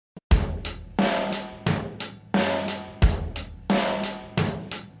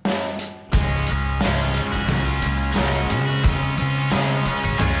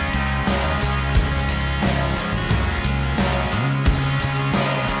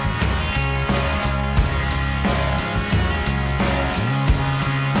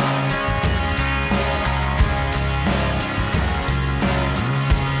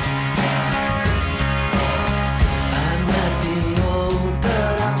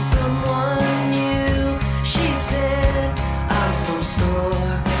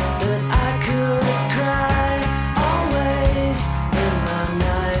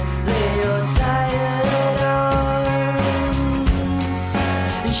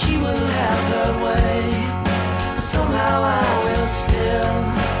she will have her way. Somehow I will still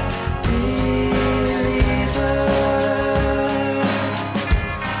believe her.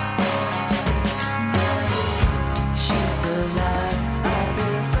 She's the life I've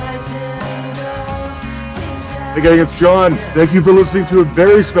been frightened of. Seems that Hey gang, it's John. Thank you for listening to a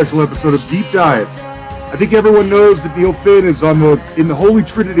very special episode of Deep Dive. I think everyone knows that Neil Finn is in the Holy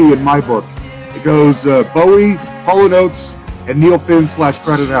Trinity in my book. It goes Bowie, Hall & Oates, and Neil Finn /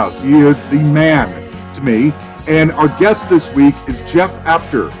 Crowded House. He is the man to me. And our guest this week is Jeff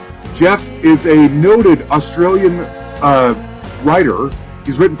Apter. Jeff is a noted Australian writer.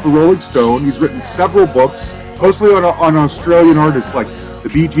 He's written for Rolling Stone. He's written several books, mostly on Australian artists like the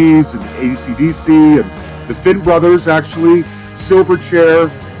Bee Gees and AC/DC and the Finn Brothers, actually,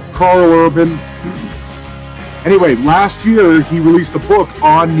 Silverchair, Carl Urban. Anyway, last year he released a book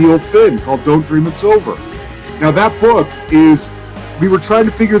on Neil Finn called Don't Dream It's Over. Now that book is, we were trying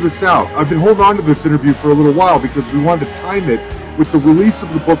to figure this out. I've been holding on to this interview for a little while because we wanted to time it with the release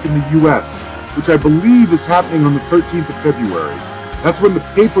of the book in the US, which I believe is happening on the 13th of February. That's when the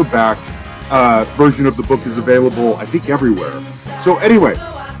paperback version of the book is available, I think, everywhere. So anyway,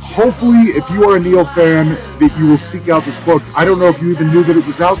 hopefully if you are a Neil fan, that you will seek out this book. I don't know if you even knew that it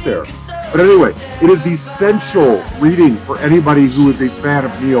was out there. But anyway, it is essential reading for anybody who is a fan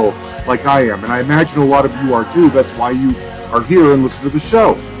of Neil like I am. And I imagine a lot of you are too. That's why you are here and listen to the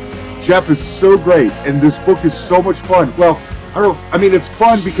show. Jeff is so great, and this book is so much fun. Well, it's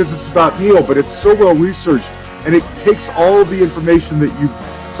fun because it's about Neil, but it's so well researched, and it takes all of the information that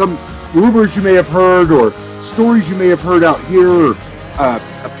some rumors you may have heard, or stories you may have heard out here, or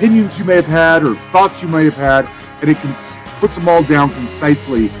opinions you may have had, or thoughts you may have had, and it puts them all down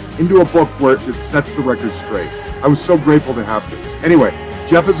concisely into a book where it sets the record straight. I was so grateful to have this. Anyway,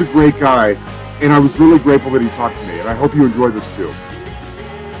 Jeff is a great guy, and I was really grateful that he talked to me, and I hope you enjoy this too.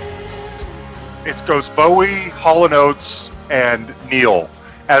 It goes Bowie, Hall & Oates, and Neil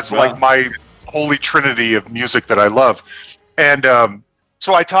as like my holy trinity of music that I love. And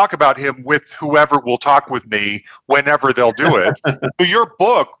so I talk about him with whoever will talk with me whenever they'll do it. So your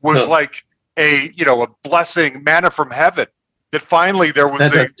book was like a blessing, manna from heaven, that finally there was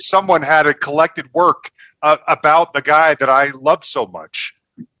someone had a collected work about the guy that I loved so much.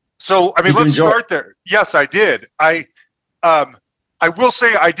 So, let's start there. Yes, I did. I will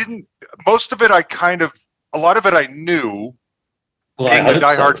say I didn't, most of it a lot of it I knew, being the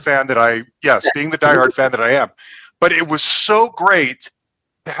diehard fan that I am. But it was so great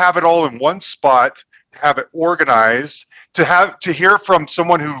to have it all in one spot, to have it organized, to hear from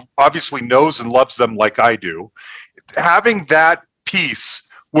someone who obviously knows and loves them like I do. Having that piece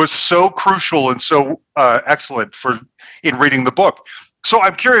was so crucial and so excellent in reading the book. So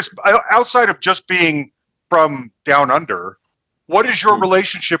I'm curious, outside of just being from down under, what is your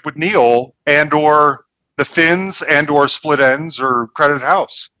relationship with Neil and or the Finns and or Split Enz or Crowded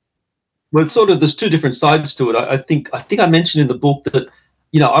House? Well, it's sort of, there's two different sides to it. I think I mentioned in the book that,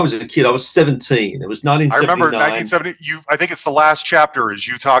 I was a kid. I was 17. It was 1979. I remember 1970. I think it's the last chapter is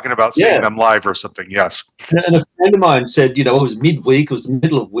you talking about seeing them live or something. Yes. And a friend of mine said, it was midweek. It was the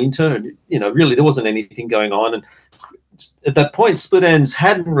middle of winter, and really there wasn't anything going on. And at that point, Split Enz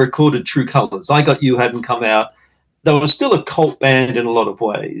hadn't recorded True Colors. I Got You hadn't come out. They were still a cult band in a lot of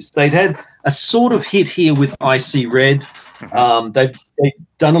ways. They'd had a sort of hit here with Icy Red. They'd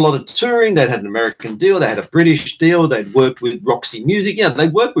done a lot of touring. They'd had an American deal. They had a British deal. They'd worked with Roxy Music. Yeah,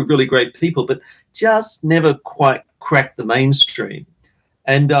 they'd worked with really great people, but just never quite cracked the mainstream.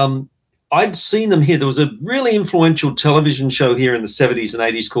 And I'd seen them here. There was a really influential television show here in the 70s and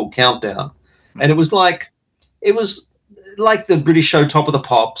 80s called Countdown. And it was like the British show Top of the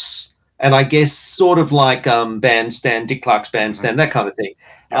Pops, and I guess sort of like Bandstand, Dick Clark's Bandstand, that kind of thing.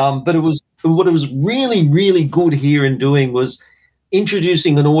 But what it was really, really good here in doing was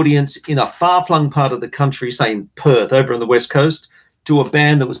introducing an audience in a far-flung part of the country, say in Perth, over on the West Coast, to a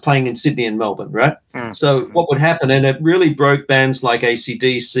band that was playing in Sydney and Melbourne, right? So what would happen, and it really broke bands like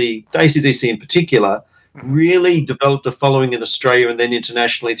AC/DC in particular, really developed a following in Australia and then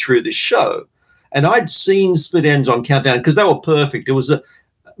internationally through this show. And I'd seen Split Enz on Countdown because they were perfect. It was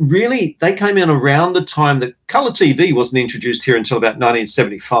they came in around the time that colour TV wasn't introduced here until about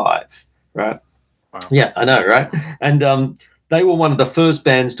 1975, right? Wow. Yeah, I know, right? And they were one of the first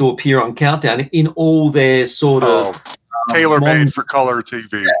bands to appear on Countdown in all their sort of tailor-made for colour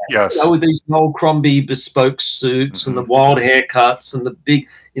TV. Yes, with these Noel Crombie bespoke suits and the wild haircuts and the big,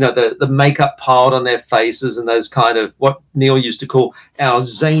 the makeup piled on their faces and those kind of what Neil used to call our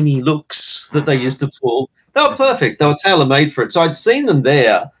zany looks that they used to pull. They were perfect. They were tailor-made for it. So I'd seen them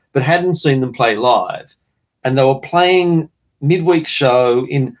there, but hadn't seen them play live. And they were playing midweek show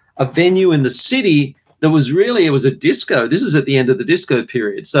in a venue in the city that was really, it was a disco. This is at the end of the disco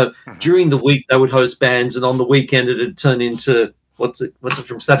period. So during the week they would host bands, and on the weekend it had turned into what's it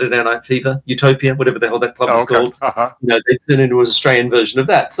from Saturday Night Fever, Utopia, whatever the hell that club was called. They turned into an Australian version of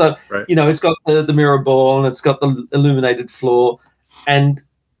that. So it's got the mirror ball, and it's got the illuminated floor, and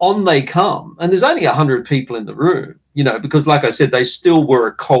on they come, and there's only 100 people in the room, because like I said, they still were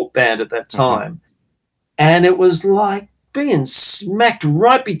a cult band at that time. And it was like being smacked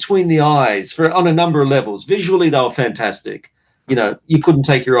right between the eyes on a number of levels. Visually, they were fantastic. You couldn't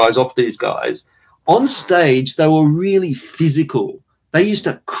take your eyes off these guys. On stage, they were really physical. They used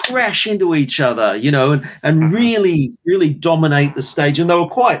to crash into each other, and really, really dominate the stage. And they were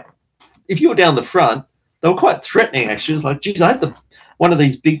quite, if you were down the front, they were quite threatening, actually. It's like, geez, I have one of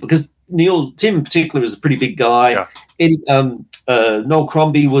these big, because Tim in particular was a pretty big guy. Noel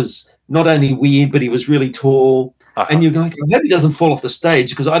Crombie was not only weird, but he was really tall. And you're going, I hope he doesn't fall off the stage,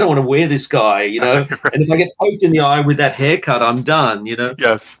 because I don't want to wear this guy, And if I get poked in the eye with that haircut, I'm done,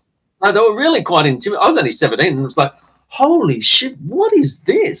 Yes. No, they were really quite intimidating. I was only 17, and it was like, holy shit, what is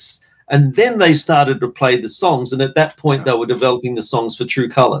this? And then they started to play the songs, and at that point they were developing the songs for True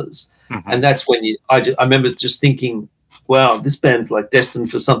Colours. And that's when I remember just thinking, wow, this band's like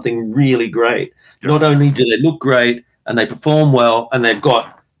destined for something really great. Not only do they look great and they perform well and they've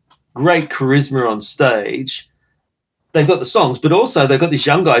got great charisma on stage, they've got the songs, but also they've got this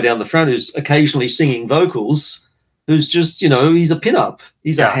young guy down the front who's occasionally singing vocals, who's just, he's a pin-up.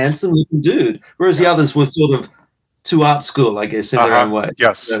 He's a handsome-looking dude, whereas the others were sort of too art school, I guess, in their own way.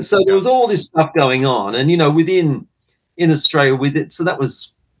 Yes. So there was all this stuff going on, and, in Australia with it, so that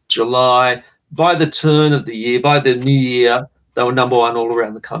was July. By the turn of the year, by the new year, they were number one all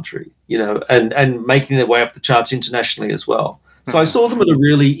around the country, and making their way up the charts internationally as well. So I saw them at a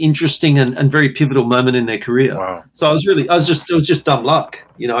really interesting and very pivotal moment in their career. Wow. So it was just dumb luck.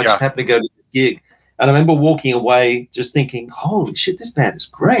 I just happened to go to this gig, and I remember walking away just thinking, holy shit, this band is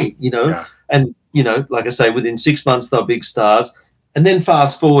great, and, like I say, within 6 months, they were big stars. And then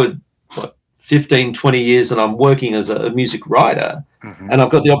fast forward, 15, 20 years, and I'm working as a music writer, and I've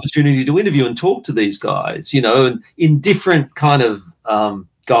got the opportunity to interview and talk to these guys, and in different kind of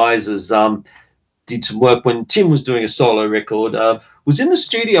guises. Did some work when Tim was doing a solo record, was in the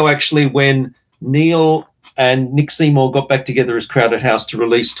studio actually when Neil and Nick Seymour got back together as Crowded House to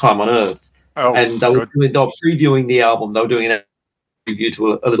release Time on Earth. And they were previewing the album. They were doing a preview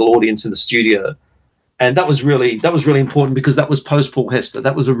to a little audience in the studio. And that was really important, because that was post Paul Hester.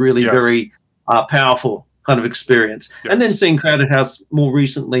 That was a really very powerful kind of experience. And then seeing Crowded House more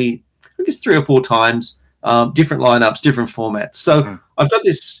recently, I guess 3 or 4 times, different lineups, different formats. So I've got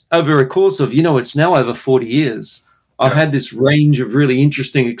this over a course of, it's now over 40 years. I've had this range of really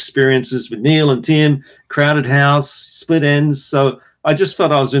interesting experiences with Neil and Tim, Crowded House, Split Ends. So I just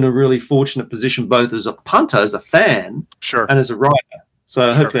felt I was in a really fortunate position, both as a punter, as a fan, and as a writer.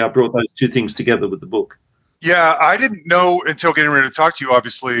 So hopefully I brought those two things together with the book. Yeah, I didn't know until getting ready to talk to you,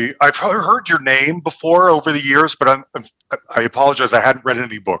 obviously. I've heard your name before over the years, but I apologize, I hadn't read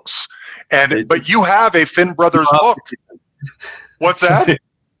any books. But you have a Finn Brothers book. What's that?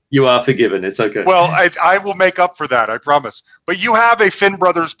 You are forgiven. It's okay. Well, I will make up for that, I promise. But you have a Finn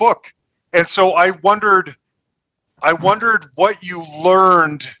Brothers book. And so I wondered what you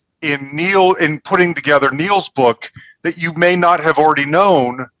learned in putting together Neil's book that you may not have already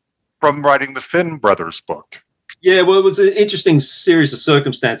known from writing the Finn Brothers book. Yeah, well, it was an interesting series of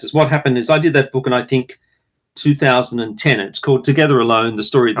circumstances. What happened is I did that book in, I think, 2010. It's called Together Alone, The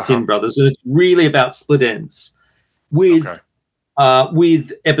Story of the Finn Brothers, and it's really about Split Ends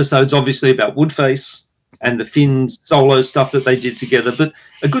with episodes, obviously, about Woodface and the Finn's solo stuff that they did together. But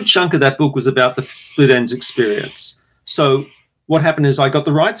a good chunk of that book was about the Split Ends experience. So what happened is I got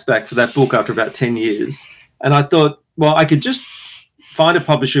the rights back for that book after about 10 years, and I thought, well, I could just find a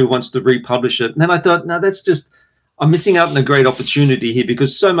publisher who wants to republish it. And then I thought, no, I'm missing out on a great opportunity here,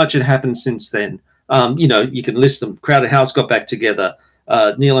 because so much had happened since then. You can list them. Crowded House got back together.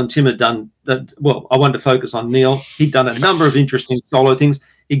 Neil and Tim had done, well, I wanted to focus on Neil. He'd done a number of interesting solo things.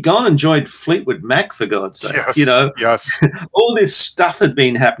 He'd gone and joined Fleetwood Mac, for God's sake. Yes. All this stuff had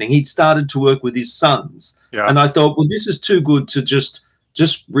been happening. He'd started to work with his sons. Yeah. And I thought, well, this is too good to just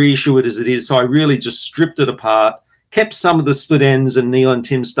reissue it as it is. So I really just stripped it apart, kept some of the Split Ends and Neil and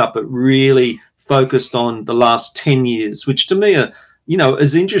Tim stuff, but really focused on the last 10 years, which to me are,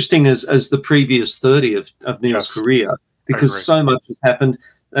 as interesting as the previous 30 of Neil's career, because so much has happened,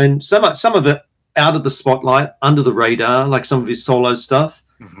 and some of it out of the spotlight, under the radar, like some of his solo stuff,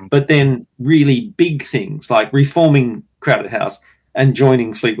 but then really big things like reforming Crowded House and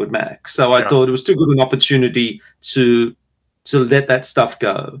joining Fleetwood Mac. So I thought it was too good an opportunity to to let that stuff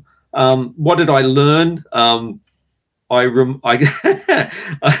go. What did I learn? I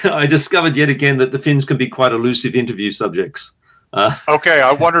discovered yet again that the Finns can be quite elusive interview subjects. Okay,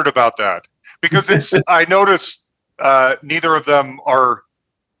 I wondered about that because I noticed neither of them are.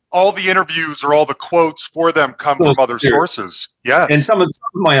 All the interviews or all the quotes for them come from other sources. Yes, and some of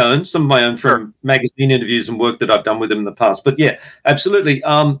my own from magazine interviews and work that I've done with them in the past. But yeah, absolutely.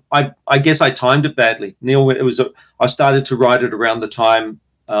 I guess I timed it badly. Neil, I started to write it around the time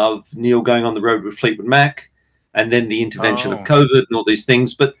of Neil going on the road with Fleetwood Mac, and then the intervention of COVID and all these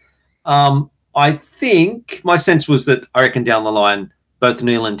things. But I think my sense was that I reckon down the line, both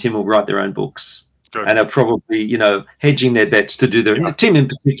Neil and Tim will write their own books. Good. And are probably, hedging their bets to do Tim in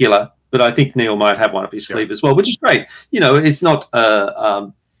particular, but I think Neil might have one up his sleeve as well, which is great. It's not.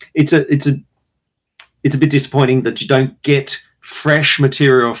 It's a bit disappointing that you don't get fresh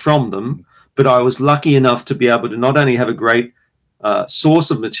material from them. But I was lucky enough to be able to not only have a great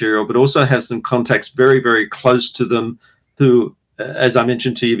source of material, but also have some contacts very, very close to them, who, as I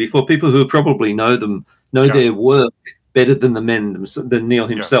mentioned to you before, people who probably know them, know their work better than than Neil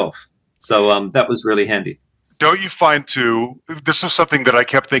himself. Yeah. So that was really handy. Don't you find, too, this is something that I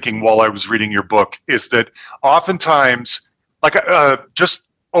kept thinking while I was reading your book, is that oftentimes, like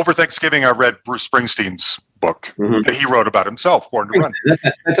just over Thanksgiving, I read Bruce Springsteen's book that he wrote about himself, Born to Run.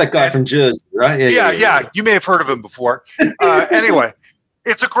 That's that guy from Jersey, right? Yeah. You may have heard of him before. Anyway,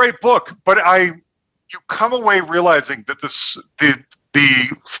 it's a great book, but you come away realizing that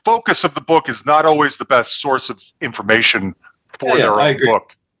the focus of the book is not always the best source of information for their own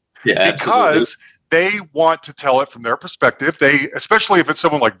book. Yeah, because they want to tell it from their perspective. Especially if it's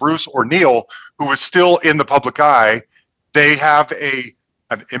someone like Bruce or Neil, who is still in the public eye, they have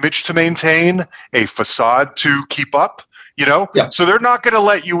an image to maintain, a facade to keep up, So they're not going to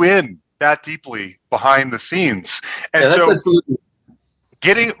let you in that deeply behind the scenes. And so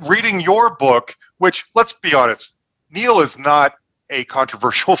reading your book, which, let's be honest, Neil is not a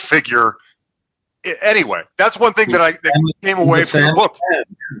controversial figure. Anyway, that's one thing that came away from the book. Yeah.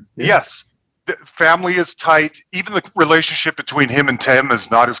 Yes, the family is tight. Even the relationship between him and Tim is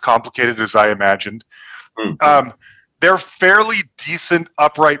not as complicated as I imagined. Mm-hmm. They're fairly decent,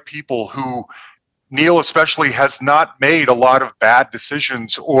 upright people who Neil especially has not made a lot of bad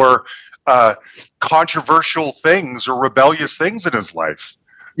decisions or controversial things or rebellious things in his life.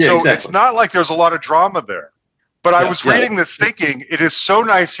 Yeah, so exactly. It's not like there's a lot of drama there. But I was reading this thinking, it is so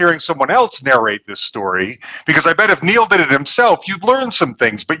nice hearing someone else narrate this story, because I bet if Neil did it himself, you'd learn some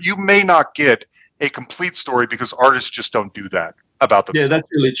things, but you may not get a complete story because artists just don't do that about themselves. Yeah, that's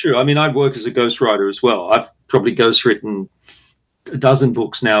really true. I mean, I work as a ghostwriter as well. I've probably ghostwritten a dozen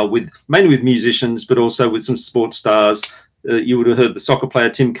books now, mainly with musicians, but also with some sports stars. You would have heard the soccer player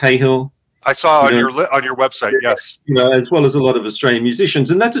Tim Cahill. I saw on your website, yes. As well as a lot of Australian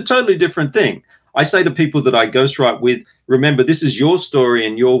musicians, and that's a totally different thing. I say to people that I ghostwrite with, remember, this is your story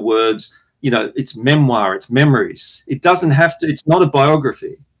and your words. It's memoir, it's memories. It doesn't have to, it's not a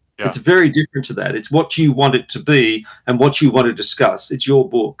biography. Yeah. It's very different to that. It's what you want it to be and what you want to discuss. It's your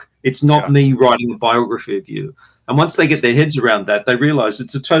book. It's not me writing a biography of you. And once they get their heads around that, they realize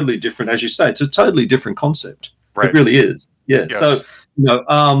it's a totally different, as you say, it's a totally different concept. Right. It really is. Yeah. Yes. So,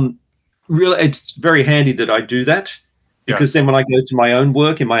 really, it's very handy that I do that. Because then when I go to my own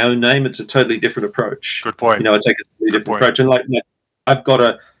work in my own name, it's a totally different approach. Good point. I take a totally different approach. And I've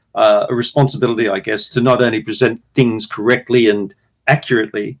got a responsibility, I guess, to not only present things correctly and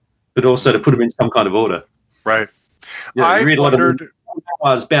accurately, but also to put them in some kind of order. Right. I read a lot of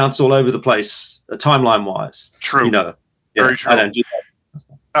memoirs bounce all over the place, timeline-wise. True. Very true. I don't do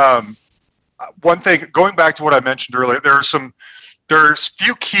that. One thing, going back to what I mentioned earlier, there's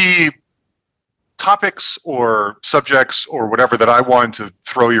few key topics or subjects or whatever that I wanted to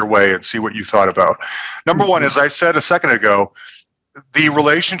throw your way and see what you thought about. Number one, as I said a second ago, the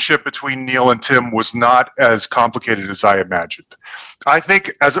relationship between Neil and Tim was not as complicated as I imagined. I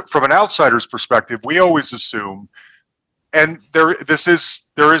think from an outsider's perspective, we always assume, and there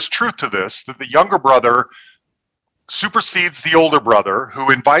is truth to this, that the younger brother supersedes the older brother,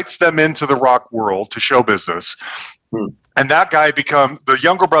 who invites them into the rock world to show business. And that guy the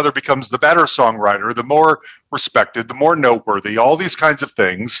younger brother becomes the better songwriter, the more respected, the more noteworthy, all these kinds of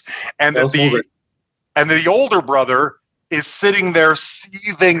things. And the older brother is sitting there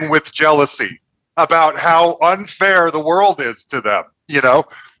seething with jealousy about how unfair the world is to them.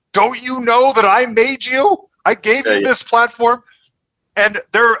 Don't you know that I made you? I gave you this platform. And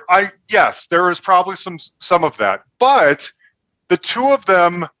there is probably some of that. But the two of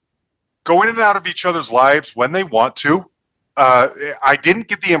them go in and out of each other's lives when they want to. I didn't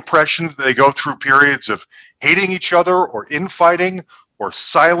get the impression that they go through periods of hating each other or infighting or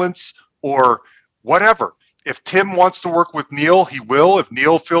silence or whatever. If Tim wants to work with Neil, he will. If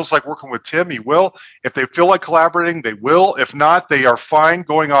Neil feels like working with Tim, he will. If they feel like collaborating, they will. If not, they are fine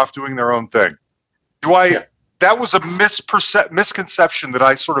going off doing their own thing. That was a misconception that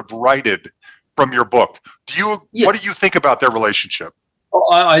I sort of righted from your book. What do you think about their relationship?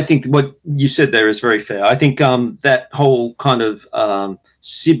 I think what you said there is very fair. I think that whole kind of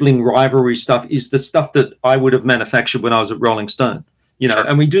sibling rivalry stuff is the stuff that I would have manufactured when I was at Rolling Stone. Sure.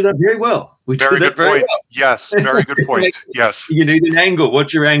 And we do that very well. Very good point. Yes, very good point. Yes. You need an angle.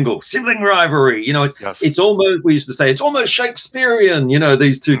 What's your angle? Sibling rivalry. It's almost, we used to say, it's almost Shakespearean,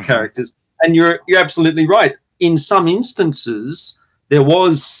 these two characters. And you're absolutely right. In some instances, there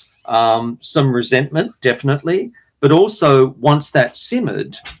was some resentment, definitely. But also, once that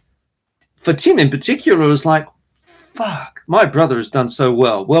simmered, for Tim in particular, it was like, fuck, my brother has done so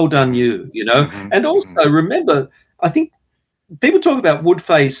well. Well done, you. And also, remember, I think people talk about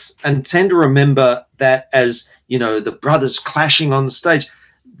Woodface and tend to remember that as, the brothers clashing on the stage.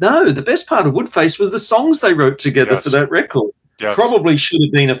 No, the best part of Woodface was the songs they wrote together for that record. Yes. Probably should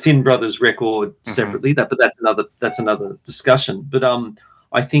have been a Finn Brothers record separately, but that's another discussion. But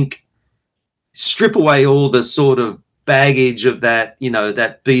I think strip away all the sort of baggage of that,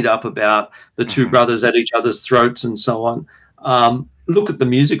 that beat up about the two brothers at each other's throats and so on. Look at the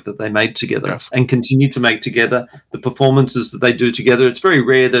music that they made together and continue to make together, the performances that they do together. It's very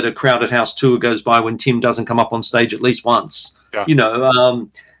rare that a Crowded House tour goes by when Tim doesn't come up on stage at least once. Yeah.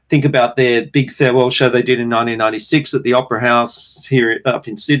 Think about their big farewell show they did in 1996 at the Opera House here up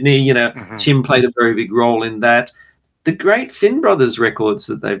in Sydney. Tim played a very big role in that. The great Finn Brothers records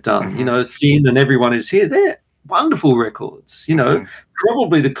that they've done, Finn and Everyone Is Here, they're wonderful records,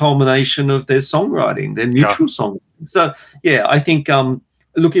 probably the culmination of their songwriting, their mutual songwriting. So, I think,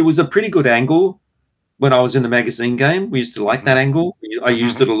 look, it was a pretty good angle when I was in the magazine game. We used to like that angle. I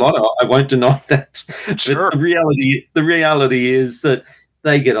used it a lot. I won't deny that. Sure. But the reality is that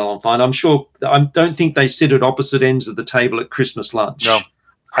they get on fine. I'm sure. I don't think they sit at opposite ends of the table at Christmas lunch. No,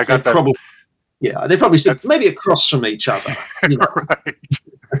 I got that. They probably sit maybe across from each other. Right.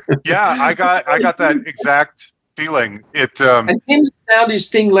 Yeah, I got that exact feeling. And Tim found his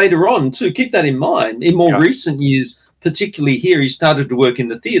thing later on too. Keep that in mind. In more recent years, particularly here, he started to work in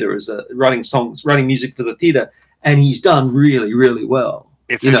the theatre as writing music for the theatre, and he's done really, really well.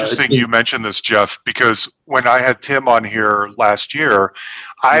 It's interesting you mentioned this, Jeff, because when I had Tim on here last year,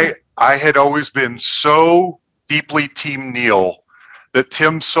 I had always been so deeply Team Neil that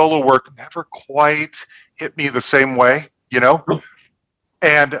Tim's solo work never quite hit me the same way,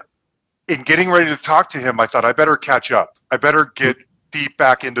 And in getting ready to talk to him, I thought I better catch up. I better get deep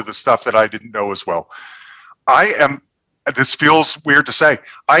back into the stuff that I didn't know as well. This feels weird to say,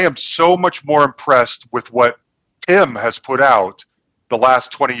 I am so much more impressed with what Tim has put out the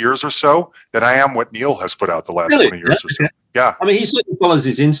last 20 years or so than I am what Neil has put out the last 20 years or so. Yeah. I mean, he certainly follows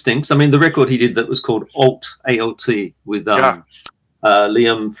his instincts. I mean, the record he did that was called A-L-T, with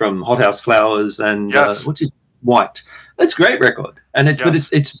Liam from Hothouse Flowers and what's his White. That's a great record. And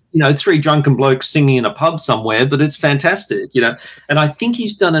it's three drunken blokes singing in a pub somewhere, but it's fantastic, And I think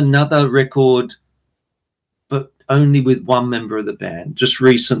he's done another record, but only with one member of the band just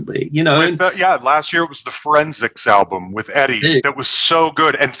recently, last year it was the Forensics album with Eddie that was so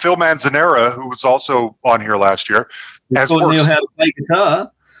good, and Phil Manzanera, who was also on here last year, has taught Neil how to play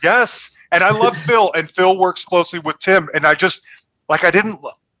guitar. Yes, and I love Phil, and Phil works closely with Tim, and I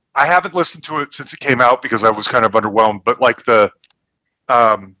haven't listened to it since it came out because I was kind of underwhelmed, but like the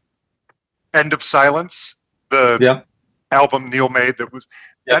End of Silence, the album Neil made that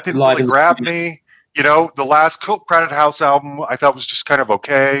didn't really grab me. The last Crowded House album I thought was just kind of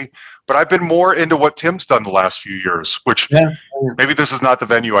okay, but I've been more into what Tim's done the last few years, which maybe this is not the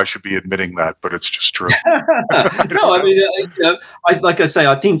venue I should be admitting that, but it's just true. No, I mean, like I say,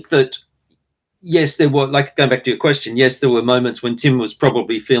 I think that, yes, there were, like going back to your question, yes, there were moments when Tim was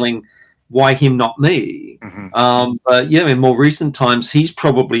probably feeling, why him, not me? But in more recent times, he's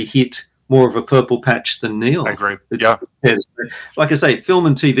probably hit more of a purple patch than Neil. I agree. Like I say, film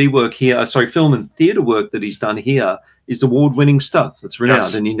and TV work here, film and theatre work that he's done here is award-winning stuff. It's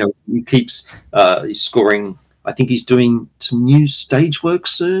renowned. And, he keeps he's scoring, I think he's doing some new stage work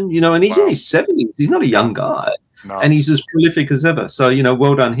soon, and he's in his 70s. He's not a young guy. No. And he's as prolific as ever. So,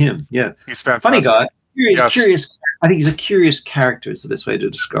 well done him. Yeah. He's fantastic. Funny guy. Curious. I think he's a curious character is the best way to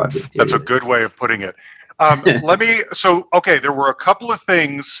describe it. That's a good way of putting it. There were a couple of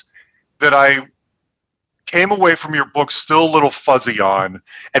things that I came away from your book still a little fuzzy on,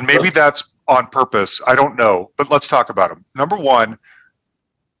 and maybe that's on purpose. I don't know, but let's talk about them. Number one,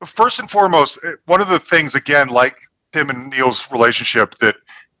 first and foremost, one of the things, again, like Tim and Neil's relationship, that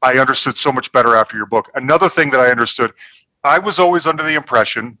I understood so much better after your book. Another thing that I understood, I was always under the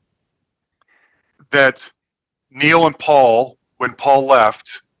impression that Neil and Paul, when Paul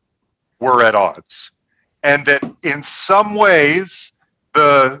left, were at odds. And that in some ways,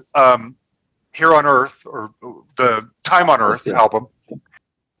 the Here on Earth, or the Time on Earth album,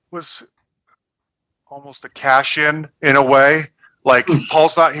 was almost a cash-in a way. Like,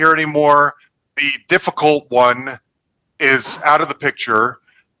 Paul's not here anymore. The difficult one is out of the picture.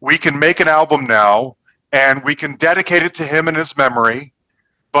 We can make an album now, and we can dedicate it to him and his memory,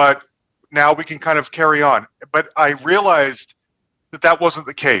 but now we can kind of carry on. But I realized that wasn't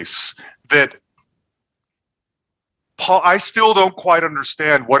the case. That Paul, I still don't quite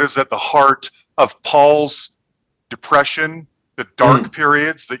understand what is at the heart of Paul's depression, the dark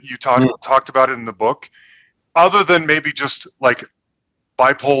periods that you talked about in the book, other than maybe just like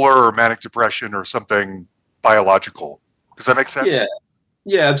bipolar or manic depression or something biological. Does that make sense?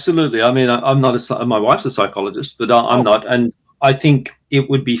 Yeah, absolutely. I mean, I'm not my wife's a psychologist, but I'm not. And I think it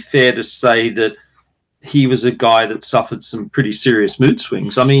would be fair to say that he was a guy that suffered some pretty serious mood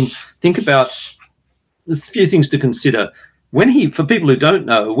swings. I mean, think about, there's a few things to consider. For people who don't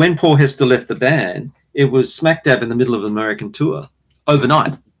know, when Paul Hester left the band, it was smack dab in the middle of an American tour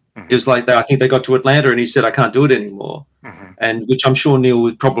overnight. It was like I think they got to Atlanta and he said, I can't do it anymore. And which I'm sure Neil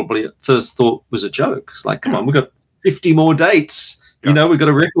would probably at first thought was a joke. It's like, come on, we've got 50 more dates. You know, we've got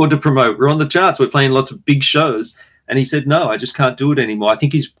a record to promote. We're on the charts. We're playing lots of big shows. And he said, no, I just can't do it anymore. I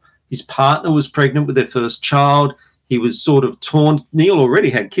think his partner was pregnant with their first child. He was sort of torn. Neil already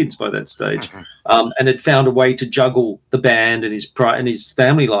had kids by that stage, and had found a way to juggle the band and his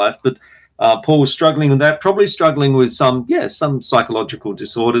family life. But Paul was struggling with that, probably struggling with some psychological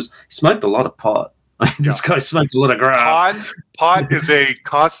disorders. He smoked a lot of pot. This guy smoked a lot of grass. Pot is a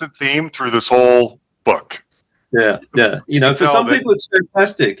constant theme through this whole book. Yeah. You know, for some people it's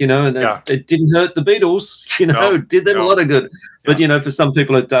fantastic, you know, and it didn't hurt the Beatles, you know, did them a lot of good. But, you know, for some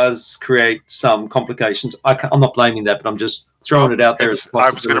people it does create some complications. I'm not blaming that, but I'm just throwing it out there as a possibility.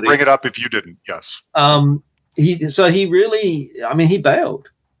 I was going to bring it up if you didn't, yes. He bailed.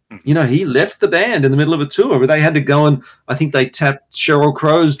 You know, he left the band in the middle of a tour where they had to go and I think they tapped Sheryl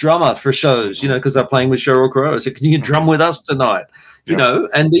Crow's drummer for shows, you know, because they're playing with Sheryl Crow. I said, can you drum with us tonight? You know,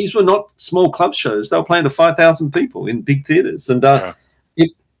 and these were not small club shows. They were playing to 5,000 people in big theaters. And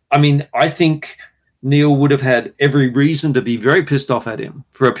I think Neil would have had every reason to be very pissed off at him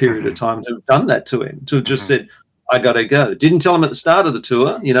for a period of time to have done that to him, to have just said, I got to go. Didn't tell him at the start of the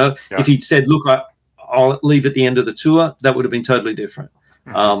tour, you know. If he'd said, look, I'll leave at the end of the tour, that would have been totally different.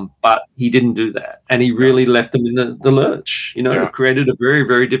 But he didn't do that. And he really left them in the lurch, you know, created a very,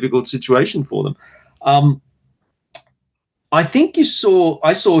 very difficult situation for them. I think I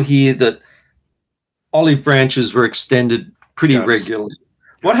saw here that olive branches were extended pretty regularly.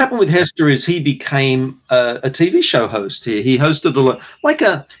 What happened with Hester is he became a TV show host here. He hosted a lot,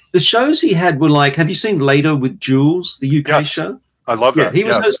 the shows he had were like, have you seen Later with Jules, the UK show? I love that. He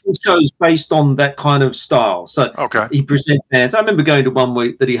was hosting shows based on that kind of style. So he presented bands. I remember going to one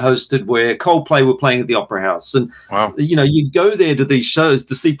week that he hosted where Coldplay were playing at the Opera House. And, you know, you go there to these shows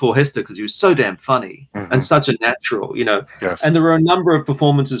to see Paul Hester because he was so damn funny and such a natural, you know. And there were a number of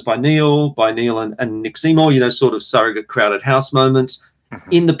performances by Neil and Nick Seymour, you know, sort of surrogate crowded house moments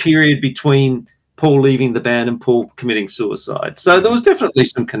in the period between Paul leaving the band and Paul committing suicide. So there was definitely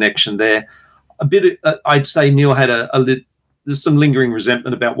some connection there. A bit, I'd say Neil had there's some lingering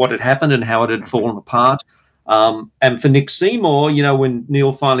resentment about what had happened and how it had fallen apart. And for Nick Seymour, you know, when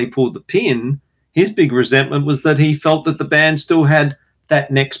Neil finally pulled the pin, his big resentment was that he felt that the band still had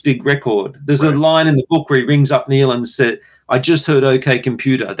that next big record. There's a line in the book where he rings up Neil and said, I just heard OK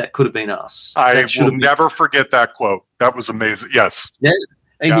Computer. That could have been us. I will never forget that quote. That was amazing. Yes. Yeah.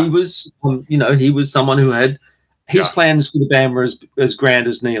 And he was, you know, he was someone who had his plans for the band were as grand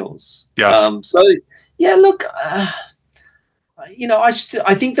as Neil's. Yes. Look, you know, I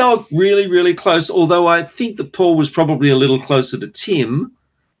think they were really, really close, although I think that Paul was probably a little closer to Tim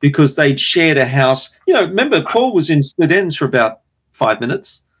because they'd shared a house. You know, remember, Paul was in Split Enz for about 5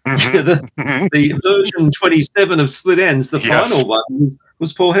 minutes. The version 27 of Split Enz, the final one,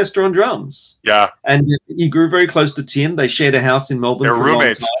 was Paul Hester on drums. Yeah. And he grew very close to Tim. They shared a house in Melbourne. They're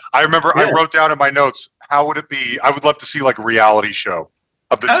roommates. I remember I wrote down in my notes, how would it be? I would love to see like a reality show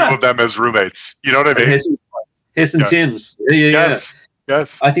of the two of them as roommates. You know what I mean? Hess and Tim's. Yes.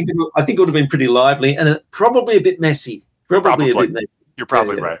 I think it would have been pretty lively and probably a bit messy. Probably a bit messy. You're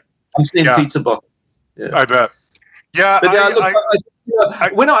probably right. I'm seeing pizza boxes. Yeah. I bet. Yeah,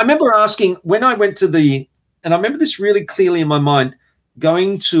 But when I remember asking, when I went to and I remember this really clearly in my mind,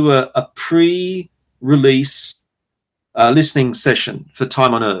 going to a pre-release listening session for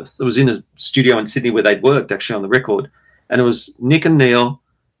Time on Earth. It was in a studio in Sydney where they'd worked actually on the record. And it was Nick and Neil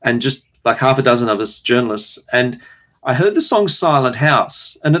and just like half a dozen of us journalists. And I heard the song Silent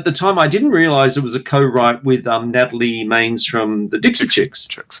House. And at the time, I didn't realize it was a co-write with Natalie Maines from the Dixie Chicks.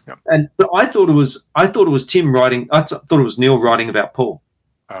 Yeah. But I thought it was Tim writing. I thought it was Neil writing about Paul.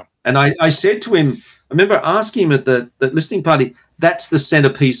 Oh. And I said to him, I remember asking him at the listening party, that's the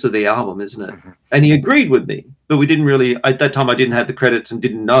centerpiece of the album, isn't it? Mm-hmm. And he agreed with me. But we didn't really, at that time, I didn't have the credits and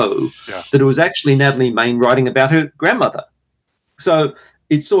didn't know that it was actually Natalie Maine writing about her grandmother. So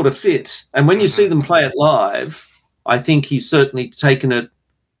it sort of fit. And when you see them play it live, I think he's certainly taken it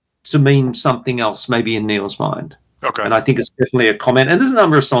to mean something else, maybe in Neil's mind. Okay. And I think it's definitely a comment. And there's a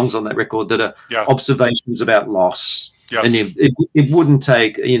number of songs on that record that are observations about loss. Yes. And it wouldn't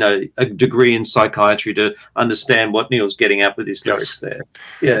take, a degree in psychiatry to understand what Neil's getting at with his lyrics there.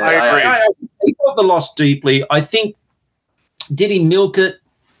 Yeah, I agree. He felt the loss deeply. I think, did he milk it?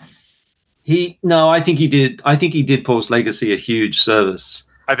 I think he did. I think he did Paul's legacy a huge service.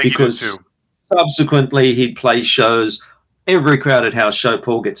 I think he did too. Subsequently, he'd play shows. Every Crowded House show,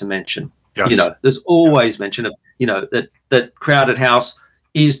 Paul gets a mention. Yes. There's always mention of, that Crowded House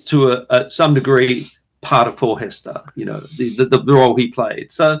is to some degree part of Paul Hester, the role he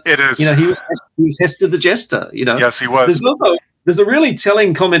played. So it is. He was Hester the Jester. Yes, he was. There's a really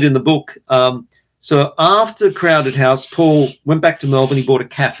telling comment in the book. So after Crowded House, Paul went back to Melbourne. He bought a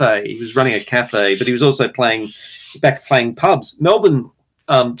cafe. He was running a cafe, but he was also playing pubs. Melbourne,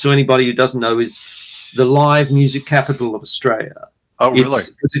 to anybody who doesn't know, is the live music capital of Australia. Oh, really?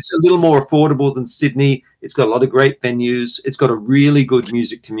 Because it's a little more affordable than Sydney. It's got a lot of great venues. It's got a really good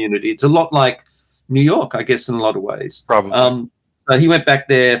music community. It's a lot like New York, I guess, in a lot of ways. Probably. So he went back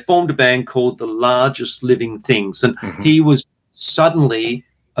there, formed a band called The Largest Living Things, and he was suddenly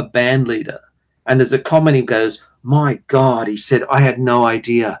a band leader. And there's a comment, he goes, my God, he said, I had no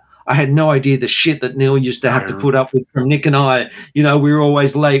idea the shit that Neil used to have to put up with from Nick and I. We were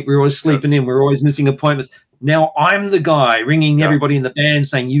always late. We were always sleeping in. We were always missing appointments. Now I'm the guy ringing everybody in the band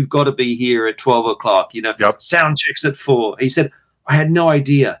saying, you've got to be here at 12 o'clock, sound checks at 4. He said, I had no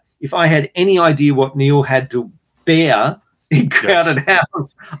idea. If I had any idea what Neil had to bear in Crowded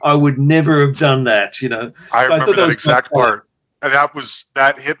House, I would never have done that, I remember that exact part. And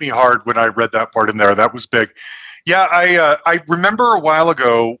that hit me hard when I read that part in there. That was big. Yeah, I remember a while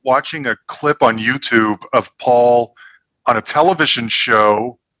ago watching a clip on YouTube of Paul on a television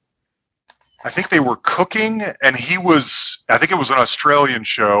show. I think they were cooking, and I think it was an Australian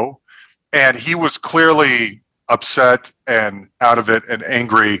show, and he was clearly upset and out of it and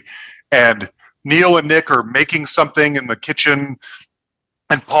angry. And Neil and Nick are making something in the kitchen,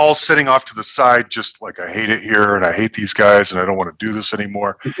 and Paul's sitting off to the side, just like, I hate it here, and I hate these guys, and I don't want to do this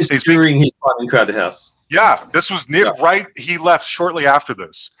anymore. He's during his time in Crowded House. Yeah, this was right. He left shortly after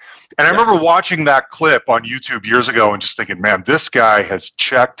this. And I remember watching that clip on YouTube years ago and just thinking, man, this guy has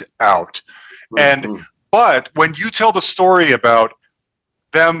checked out. But when you tell the story about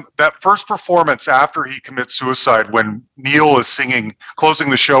them, that first performance after he commits suicide, when Neil is singing, closing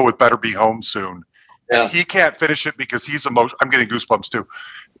the show with Better Be Home Soon, and he can't finish it because he's emotional. I'm getting goosebumps too.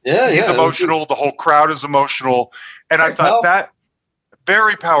 Yeah, he's emotional. The whole crowd is emotional. And I thought that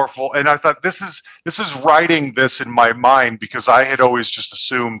very powerful. And I thought this is writing this in my mind, because I had always just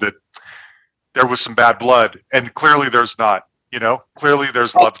assumed that there was some bad blood, and clearly there's not. Clearly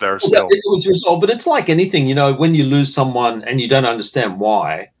there's love there still. It was resolved, but it's like anything, when you lose someone and you don't understand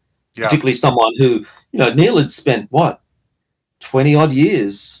why, particularly someone who, Neil had spent 20 odd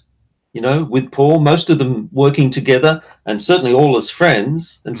years, with Paul, most of them working together, and certainly all as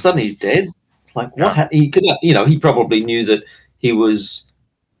friends, and suddenly he's dead. It's like, what happened? He could, he probably knew that he was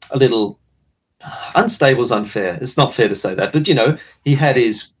a little unstable is unfair. It's not fair to say that, but he had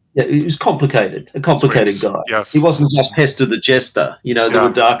his. Yeah, he was complicated, a complicated guy. Yes. He wasn't just Hester the Jester, there were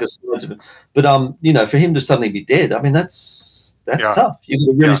darker sides of him. But for him to suddenly be dead, I mean, that's tough. You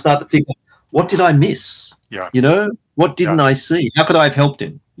got to really start to think, what did I miss? Yeah. What didn't I see? How could I have helped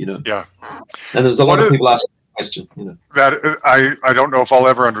him? Yeah. And there's a lot of people asking the question. That I don't know if I'll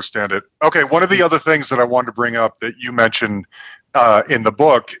ever understand it. Okay, one of the other things that I wanted to bring up that you mentioned in the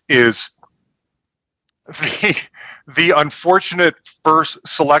book is the unfortunate first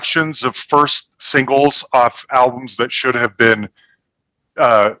selections of first singles off albums that should have been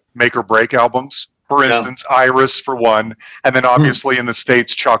make or break albums. For instance, Iris for one, and then obviously in the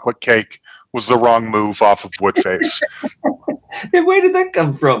States, Chocolate Cake was the wrong move off of Woodface. Yeah, where did that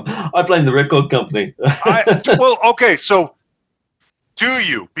come from? I blame the record company. Okay, so do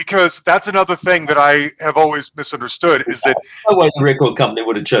you? Because that's another thing that I have always misunderstood is that No way the record company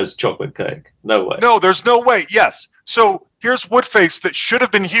would have chose chocolate cake. No way. no, there's no way. Yes. So here's Woodface that should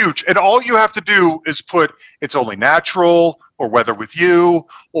have been huge, and all you have to do is put "It's Only Natural" or "Weather with You"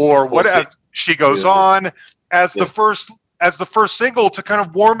 or whatever. She Goes On as the first single to kind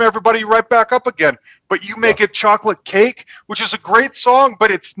of warm everybody right back up again. But you make it Chocolate Cake, which is a great song,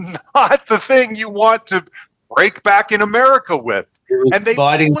 but it's not the thing you want to break back in America with. And they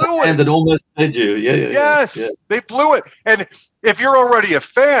biting blew the hand it. that almost fed you. Yes, they blew it. And if you're already a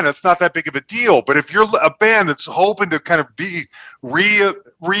fan, it's not that big of a deal. But if you're a band that's hoping to kind of be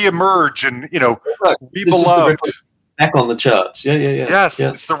re-emerge and be beloved, back on the charts. Yes,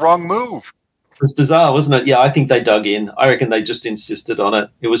 it's the wrong move. It's bizarre, wasn't it? Yeah, I think they dug in. I reckon they just insisted on it.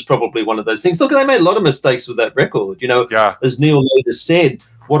 It was probably one of those things. Look, they made a lot of mistakes with that record. As Neil later said,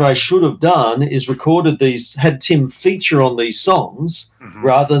 what I should have done is had Tim feature on these songs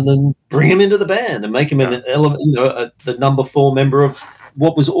rather than bring him into the band and make him an element, the number 4 member of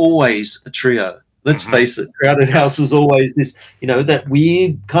what was always a trio. Let's face it, Crowded House was always this, that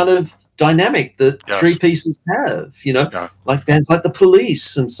weird kind of dynamic that three pieces have, like bands like the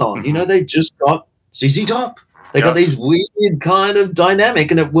Police and so on. They just got ZZ Top. They got these weird kind of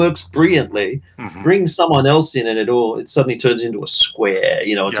dynamic, and it works brilliantly. Bring someone else in, and it suddenly turns into a square.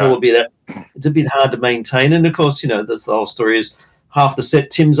 It's all a bit. It's a bit hard to maintain, and of course, that's the whole story. Is half the set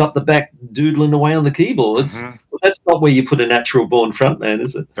Tim's up the back doodling away on the keyboards. Well, that's not where you put a natural born frontman,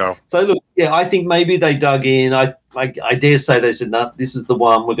 is it? No. So look, I think maybe they dug in. I dare say they said, "No, this is the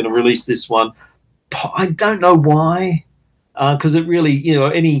one. We're going to release this one." I don't know why, because it really,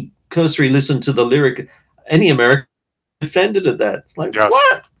 any cursory listen to the lyric. Any American offended at that. It's like,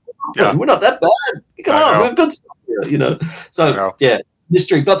 what? Yeah. We're not that bad. Come on, we've got stuff here, So,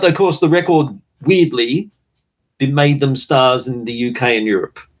 mystery. But, of course, the record, weirdly, it made them stars in the UK and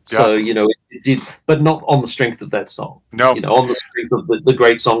Europe. So, it did, but not on the strength of that song. No. On the strength of the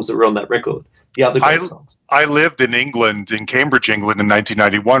great songs that were on that record. The other great songs. I lived in England, in Cambridge, England, in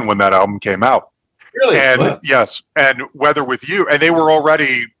 1991 when that album came out. Really? And, yes, and Weather With You. And they were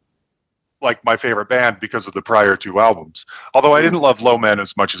already like my favorite band because of the prior 2 albums. Although I didn't love Low Man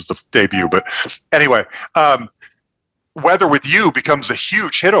as much as the debut. But anyway, Weather With You becomes a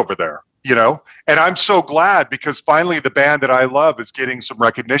huge hit over there, and I'm so glad because finally the band that I love is getting some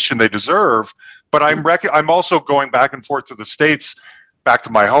recognition they deserve. But I'm also going back and forth to the States, back to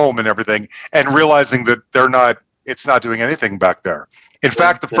my home and everything, and realizing that it's not doing anything back there. In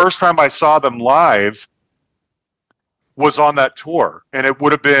fact, the first time I saw them live was on that tour, and it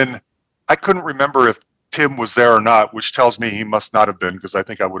would have been, I couldn't remember if Tim was there or not, which tells me he must not have been because I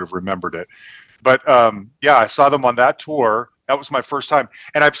think I would have remembered it. But I saw them on that tour. That was my first time.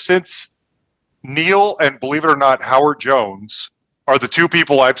 And I've since, Neil and, believe it or not, Howard Jones are the 2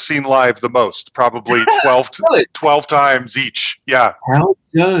 people I've seen live the most, probably 12 times each. Yeah. Howard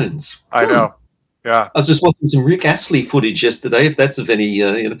Jones. I know. Yeah. I was just watching some Rick Astley footage yesterday, if that's of any,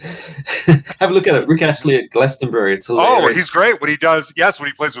 have a look at it. Rick Astley at Glastonbury. It's hilarious. Oh, he's great. When he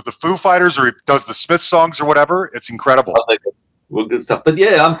plays with the Foo Fighters or he does the Smith songs or whatever, it's incredible. Well, good stuff. But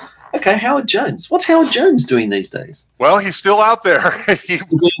okay, Howard Jones. What's Howard Jones doing these days? Well, he's still out there. Being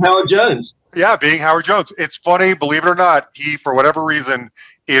Howard Jones. Yeah, being Howard Jones. It's funny, believe it or not, he, for whatever reason,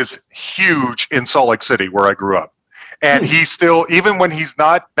 is huge in Salt Lake City, where I grew up. And he's still, even when he's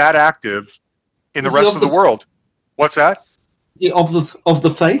not that active, in the rest of the world. What's that? Of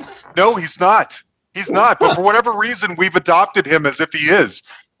the faith? No, he's not. He's not. But for whatever reason, we've adopted him as if he is.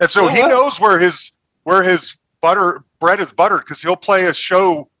 And so he knows where his bread is buttered, because he'll play a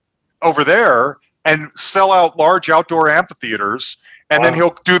show over there and sell out large outdoor amphitheaters, and then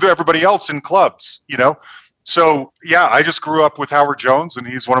he'll do everybody else in clubs, So, I just grew up with Howard Jones, and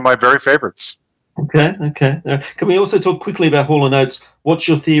he's one of my very favorites. Okay. Can we also talk quickly about Hall & Oates? What's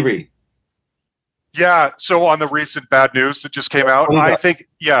your theory? Yeah, so on the recent bad news that just came out, I think,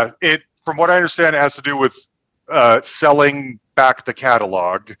 it, from what I understand, it has to do with selling back the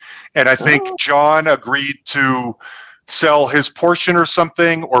catalog. And I think John agreed to sell his portion or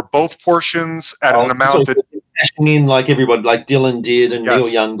something, or both portions at an amount that... Cashing in like everybody, like Dylan did and Neil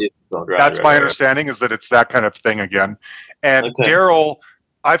Young did. That's my understanding, is that it's that kind of thing again. And Daryl...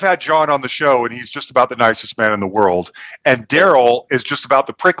 I've had John on the show, and he's just about the nicest man in the world. And Daryl is just about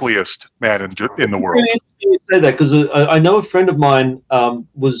the prickliest man in the world. Really interesting you say that, because I know a friend of mine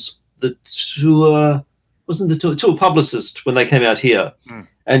was the tour publicist when they came out here.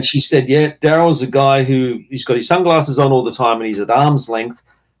 And she said, Daryl's a guy he's got his sunglasses on all the time and he's at arm's length,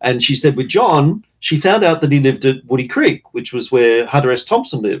 And she said with John, she found out that he lived at Woody Creek, which was where Hunter S.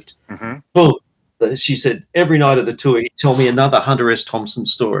 Thompson lived. Mm-hmm. Boom. She said every night of the tour, he'd tell me another Hunter S. Thompson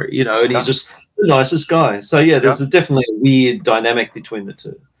story, and he's just the nicest guy. So, yeah, there's definitely a weird dynamic between the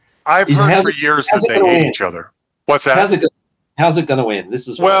two. I've heard for years that they hate each other. What's that? How's it going to end?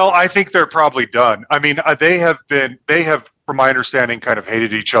 I think they're probably done. I mean, they have, from my understanding, kind of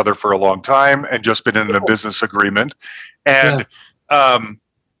hated each other for a long time and just been in a business agreement. And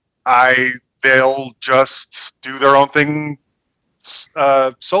they'll just do their own thing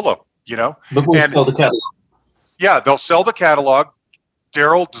solo, But we'll sell the catalog. Yeah, they'll sell the catalog.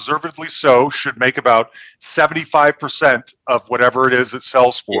 Daryl, deservedly so, should make about 75% of whatever it is it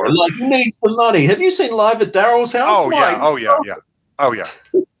sells for. Yeah, he needs the money. Have you seen Live at Daryl's house? Oh yeah.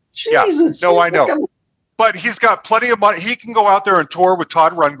 Jesus. Yeah. No, I know. But he's got plenty of money. He can go out there and tour with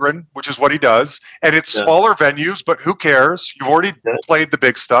Todd Rundgren, which is what he does. And it's smaller venues, but who cares? You've already played the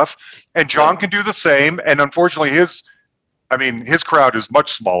big stuff. And John can do the same. And unfortunately, his crowd is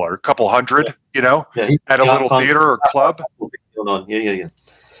much smaller, a couple hundred, at a little theater or club. Yeah.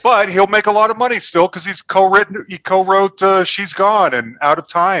 But he'll make a lot of money still because he co-wrote She's Gone and Out of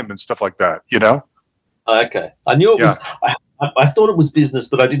Time and stuff like that, Okay. I knew it was... I thought it was business,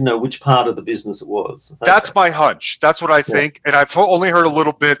 but I didn't know which part of the business it was. Okay. That's my hunch. That's what I think. And I've only heard a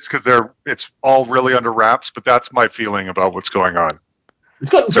little bits because it's all really under wraps, but that's my feeling about what's going on.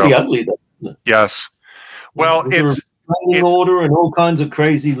 It's gotten pretty ugly, though, isn't it? Yes. Well, it's order and all kinds of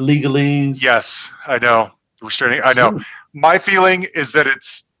crazy legalese. Yes, I know. Restraining. I know. My feeling is that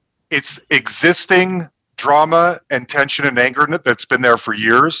it's existing drama and tension and anger in it that's been there for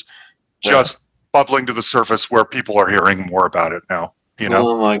years, just bubbling to the surface where people are hearing more about it now.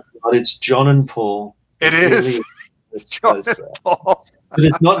 Oh my God! It's John and Paul. It is. It's John and Paul. But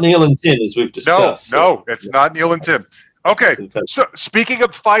it's not Neil and Tim, as we've discussed. No, it's not Neil and Tim. Okay. So speaking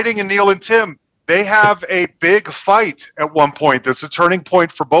of fighting and Neil and Tim, they have a big fight at one point. That's a turning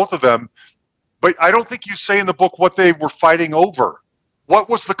point for both of them. But I don't think you say in the book what they were fighting over. What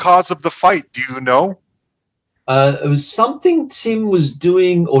was the cause of the fight? Do you know? It was something Tim was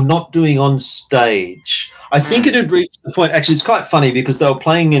doing or not doing on stage. I think it had reached the point. Actually, it's quite funny because they were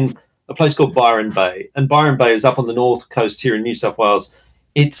playing in a place called Byron Bay, and Byron Bay is up on the north coast here in New South Wales.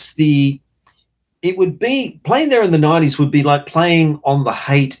 It would be playing there in the 90s would be like playing on the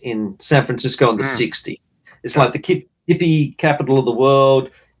Haight in San Francisco in the 60s. It's like the hippie capital of the world.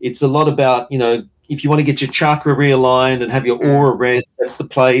 It's a lot about, if you want to get your chakra realigned and have your aura read, that's the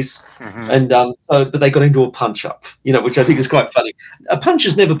place. And but they got into a punch up, which I think is quite funny. A punch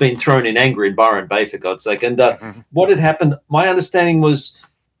has never been thrown in anger in Byron Bay, for God's sake. And what had happened, my understanding was,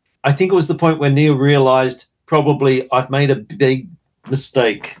 I think it was the point where Neil realized probably I've made a big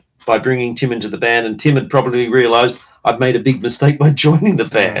mistake by bringing Tim into the band, and Tim had probably realized I'd made a big mistake by joining the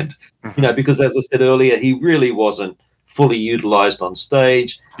band, because as I said earlier, he really wasn't fully utilized on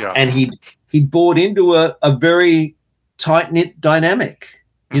stage, and he bought into a very tight-knit dynamic,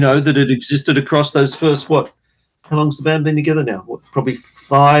 that had existed across those first, how long's the band been together now? Probably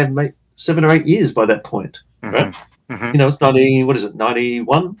 7 or 8 years by that point, right? It's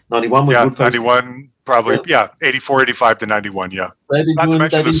 91? 91 with Woodface. 91, probably, 84, 85 to 91, Not to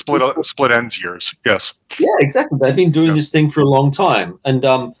mention the split ends years, yes. Yeah, exactly. They've been doing this thing for a long time, and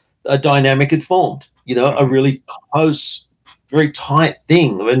a dynamic had formed, a really close, very tight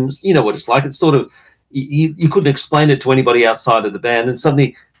thing. And you know what it's like. It's sort of, you couldn't explain it to anybody outside of the band, and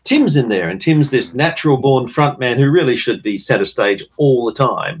suddenly Tim's in there, and Tim's this natural-born frontman who really should be center stage all the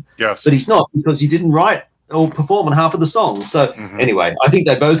time. Yes. But he's not, because he didn't write or perform on half of the songs. So anyway, I think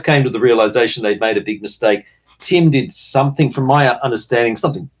they both came to the realization they'd made a big mistake. Tim did something, from my understanding,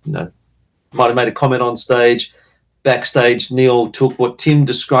 might have made a comment on stage. Backstage, Neil took what Tim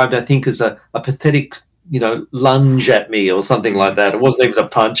described, I think, as a pathetic, lunge at me or something like that. It wasn't even a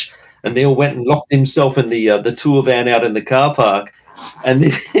punch. And Neil went and locked himself in the tour van out in the car park. And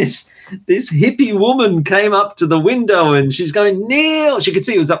this hippie woman came up to the window and she's going, Neil, she could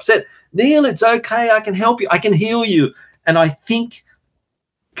see he was upset. Neil, it's okay. I can help you. I can heal you. And I think,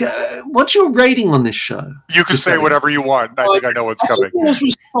 what's your rating on this show? You can say whatever you want. I think I know what's coming. Neil's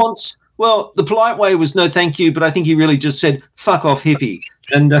response, well, the polite way was no thank you, but I think he really just said, fuck off, hippie.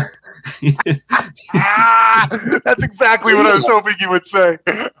 And that's exactly what I was hoping you would say.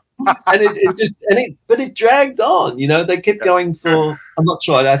 And it dragged on. They kept going for, I'm not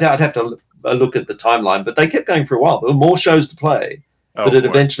sure, I'd have to look at the timeline, but they kept going for a while. There were more shows to play. But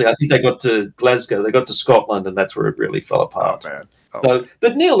eventually, I think they got to Glasgow, they got to Scotland, and that's where it really fell apart.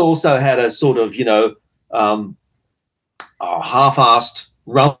 But Neil also had a sort of, half-assed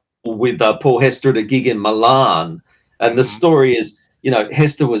rumble with Paul Hester at a gig in Milan. And the story is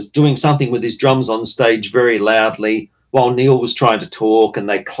Hester was doing something with his drums on stage very loudly while Neil was trying to talk, and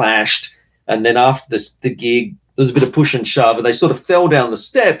they clashed. And then after the gig, there was a bit of push and shove, and they sort of fell down the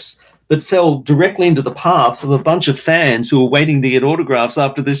steps, but fell directly into the path of a bunch of fans who were waiting to get autographs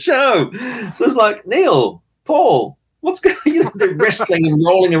after the show. So it's like, Neil, Paul, what's going on? They're wrestling and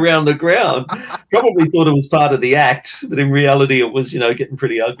rolling around the ground. Probably thought it was part of the act, but in reality it was, getting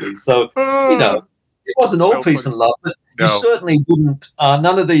pretty ugly. So, it wasn't all peace and love, but you certainly wouldn't.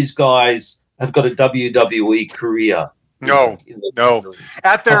 None of these guys have got a WWE career. No.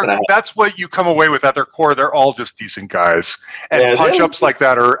 That's what you come away with. At their core, they're all just decent guys, and punch-ups like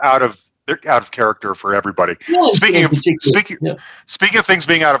that are out of character for everybody. Speaking of things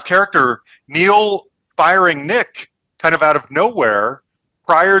being out of character, Neil firing Nick kind of out of nowhere.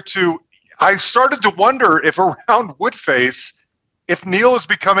 I started to wonder if around Woodface, if Neil is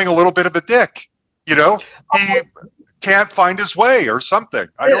becoming a little bit of a dick. He can't find his way or something.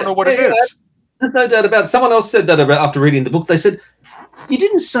 I don't know what it is. There's no doubt about it. Someone else said that after reading the book. They said, you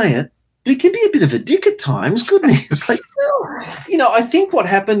didn't say it, but he can be a bit of a dick at times, couldn't he? It's like, I think what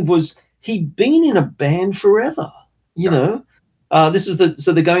happened was he'd been in a band forever, so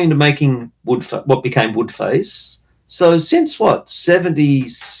they're going into making what became Woodface. So since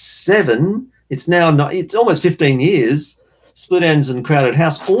 77, it's almost 15 years, Split Enz and Crowded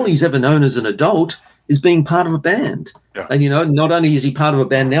House, all he's ever known as an adult is being part of a band. Yeah. And, not only is he part of a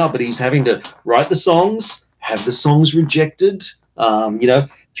band now, but he's having to write the songs, have the songs rejected,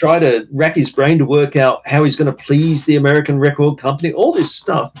 try to rack his brain to work out how he's going to please the American record company, all this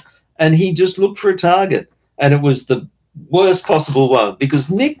stuff. And he just looked for a target. And it was the worst possible one,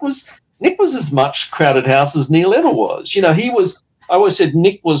 because Nick was as much Crowded House as Neil ever was. I always said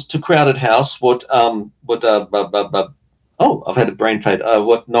Nick was to Crowded House what I've had a brain fade.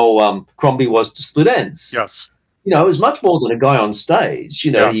 What Noel Crombie was to Split Enz. Yes. It was much more than a guy on stage.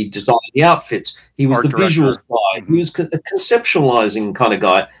 He designed the outfits. He was the visuals guy. Mm-hmm. He was a conceptualizing kind of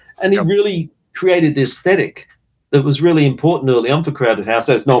guy. And he really created the aesthetic that was really important early on for Crowded House,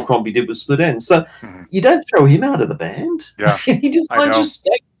 as Noel Crombie did with Split Enz. So you don't throw him out of the band. Yeah. He designed your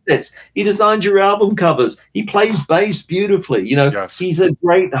stage sets. He designed your album covers. He plays bass beautifully. He's a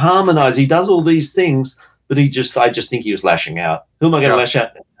great harmonizer. He does all these things. But I just think he was lashing out. Who am I going to lash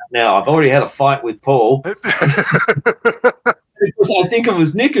out now? I've already had a fight with Paul. Because I think it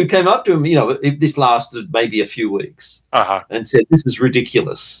was Nick who came up to him, this lasted maybe a few weeks, and said, this is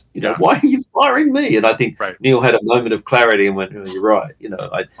ridiculous. Why are you firing me? And I think Neil had a moment of clarity and went, you're right.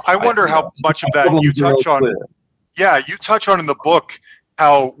 I wonder how much of that you touch on. Yeah, you touch on in the book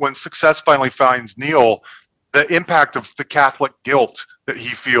how when success finally finds Neil, the impact of the Catholic guilt that he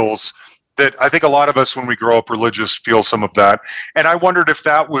feels, that I think a lot of us, when we grow up religious, feel some of that. And I wondered if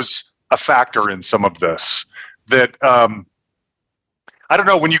that was a factor in some of this. That, I don't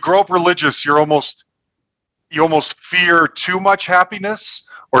know, when you grow up religious, you almost fear too much happiness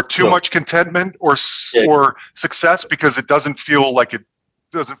or too much contentment or success, because it doesn't feel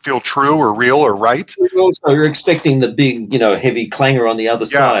true or real or right. You're expecting the big, heavy clangor on the other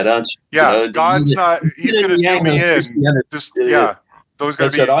side, aren't you? Yeah, God's not, he's going to do me in. Those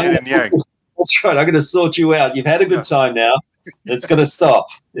got to be yin and yang. That's right. I'm going to sort you out. You've had a good time now. It's going to stop.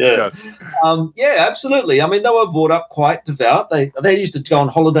 Yeah. Yes. Absolutely. They were brought up quite devout. They used to go on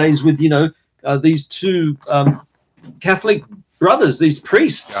holidays with, these two Catholic brothers, these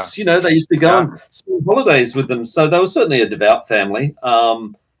priests. They used to go on spend holidays with them. So they were certainly a devout family.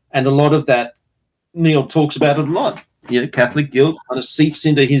 And a lot of that, Neil talks about it a lot. Catholic guilt kind of seeps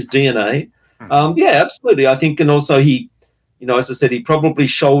into his DNA. Absolutely. I think, and also he, as I said, he probably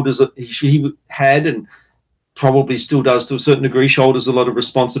he had and probably still does to a certain degree, shoulders a lot of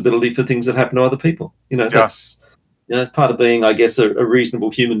responsibility for things that happen to other people. That's part of being, I guess, a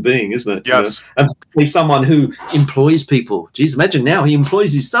reasonable human being, isn't it? Yes. And he's someone who employs people. Geez, imagine now he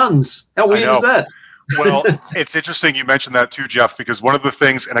employs his sons. How weird is that? Well, it's interesting you mentioned that too, Jeff, because one of the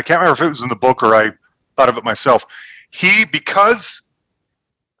things, and I can't remember if it was in the book or I thought of it myself, because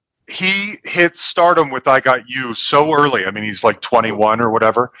he hit stardom with I Got You so early. He's like 21 or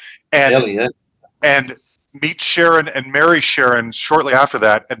whatever. And meets Sharon and marries Sharon shortly after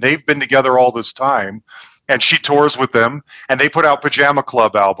that. And they've been together all this time. And she tours with them. And they put out Pajama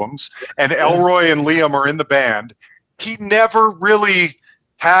Club albums. And Elroy and Liam are in the band. He never really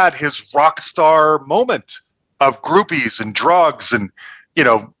had his rock star moment of groupies and drugs and,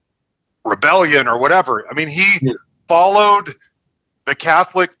 rebellion or whatever. He followed the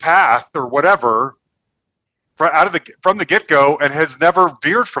Catholic path or whatever from the get-go and has never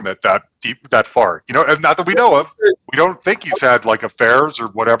veered from it that deep, that far. Not that we know of. We don't think he's had like affairs or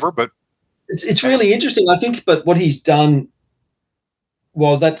whatever, but it's really interesting, I think. But what he's done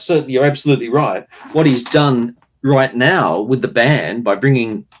Well, that's certainly, you're absolutely right. What he's done right now with the band by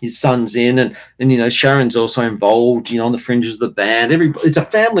bringing his sons in, and Sharon's also involved, on the fringes of the band. It's a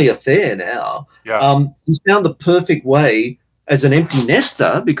family affair now. Yeah. He's found the perfect way as an empty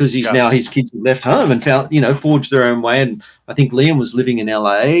nester, because he's now, his kids have left home and found, forged their own way. And I think Liam was living in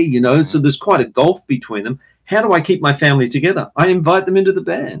LA, so there's quite a gulf between them. How do I keep my family together? I invite them into the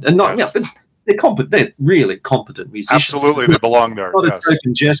band, and but they're competent. They're really competent musicians. Absolutely, they belong there. Not a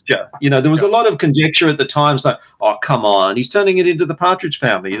token gesture. There was a lot of conjecture at the time. It's like, oh, come on, he's turning it into the Partridge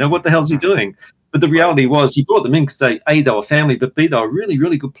Family. What the hell's he doing? But the reality was, he brought them in because they were family, but B, they were really,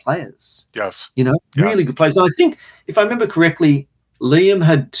 really good players. Yes. Really good players. And I think, if I remember correctly, Liam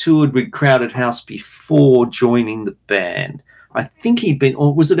had toured with Crowded House before joining the band. I think he'd been,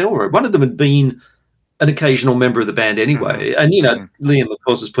 or was it Elroy? One of them had been an occasional member of the band anyway. And, Liam, of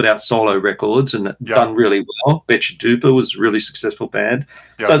course, has put out solo records and done really well. Betcha Duper was a really successful band.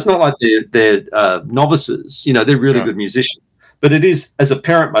 So it's not like they're novices. They're really good musicians. But it is, as a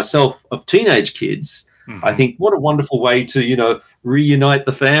parent myself of teenage kids, I think what a wonderful way to, reunite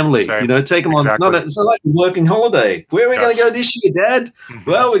the family. Take them on. It's not like a working holiday. Where are we going to go this year, Dad?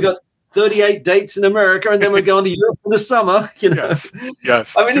 Well, we got 38 dates in America, and then we're going to Europe for the summer. Yes.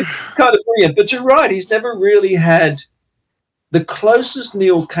 I mean, it's kind of brilliant. But you're right. He's never really had the closest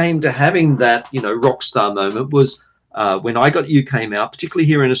Neil came to having that, rock star moment was when I Got You came out, particularly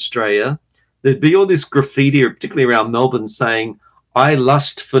here in Australia. There'd be all this graffiti, particularly around Melbourne, saying, "I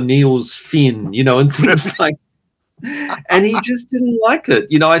lust for Neil's fin," and things like. And he just didn't like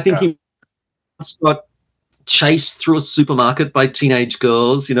it. I think he got chased through a supermarket by teenage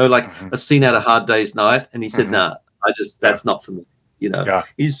girls, like a scene out of Hard Day's Night. And he said, nah, that's not for me.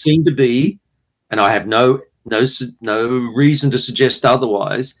 He seemed to be, and I have no reason to suggest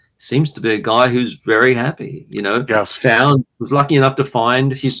otherwise, seems to be a guy who's very happy, was lucky enough to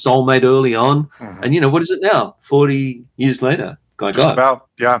find his soulmate early on. And, what is it now? 40 years later. Just about,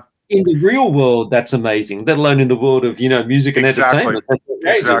 In the real world, that's amazing, let alone in the world of, music and entertainment. That's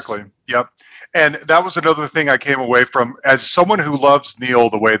exactly. Yep. And that was another thing I came away from. As someone who loves Neil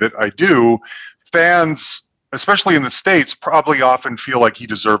the way that I do, fans, especially in the States, probably often feel like he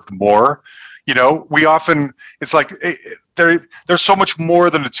deserved more. We often, it's like there's so much more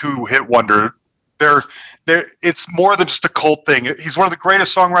than a two-hit wonder. It's more than just a cult thing. He's one of the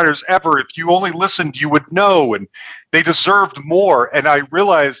greatest songwriters ever. If you only listened, you would know. And they deserved more. And I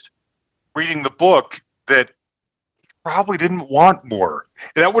realized, reading the book, that he probably didn't want more.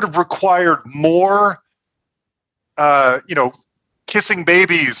 That would have required more, kissing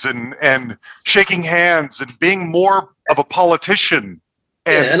babies and shaking hands and being more of a politician.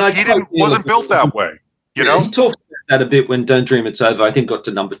 And he wasn't built that way. He talked about that a bit when Don't Dream It's Over, I think, got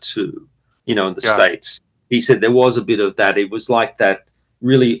to number 2, in the States. He said there was a bit of that. It was like that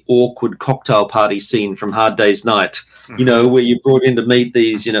really awkward cocktail party scene from Hard Day's Night, where you brought in to meet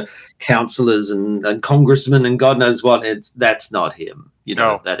these, councillors and congressmen and God knows what. That's not him.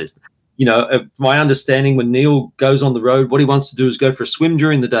 That is, my understanding, when Neil goes on the road, what he wants to do is go for a swim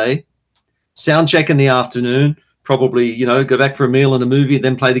during the day, sound check in the afternoon, probably, go back for a meal and a movie, and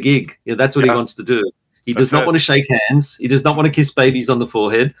then play the gig. That's what he wants to do. He does not want to shake hands. He does not want to kiss babies on the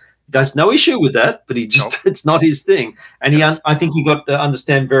forehead. He has no issue with that, but it's not his thing. And I think he got to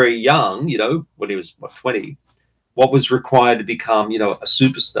understand very young, when he was 20, what was required to become, a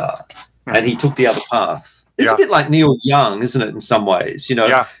superstar. And he took the other path. It's a bit like Neil Young, isn't it, in some ways?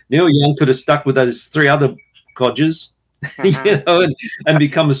 Neil Young could have stuck with those 3 other codgers, and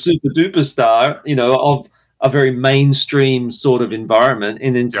become a super duper star, of a very mainstream sort of environment.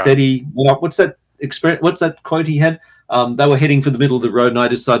 And instead what's that quote he had? They were heading for the middle of the road and I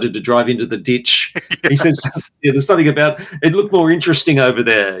decided to drive into the ditch. He says, there's something about it looked more interesting over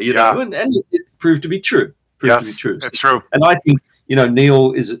there, and it proved to be true. It's true. And I think,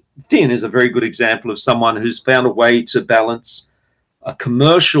 Neil is a very good example of someone who's found a way to balance a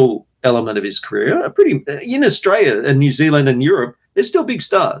commercial element of his career. In Australia and New Zealand and Europe, they're still big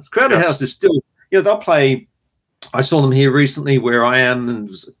stars. Crowded House is still, they'll play. I saw them here recently where I am, and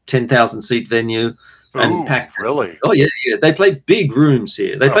it was a 10,000 seat venue. And packed. Really? Oh, yeah. They play big rooms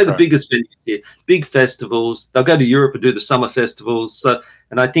here. They play the biggest venues here, big festivals. They'll go to Europe and do the summer festivals. So,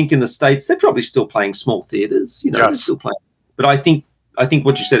 and I think in the States, they're probably still playing small theaters. They're still playing. But I think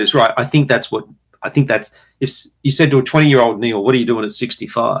what you said is right. I think that's if you said to a 20-year-old Neil, what are you doing at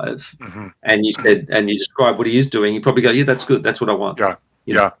 65? And you said, and you describe what he is doing, you probably go, yeah, that's good. That's what I want.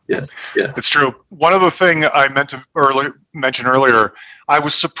 Yeah. It's true. One other thing I meant to mention earlier, I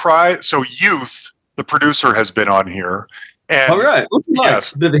was surprised. So Youth, the producer, has been on here. And all right. What's he like?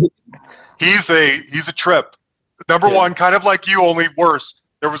 Yes, he's a trip. Number Yeah. one, kind of like you, only worse.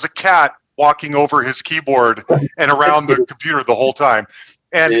 There was a cat walking over his keyboard and around the computer the whole time.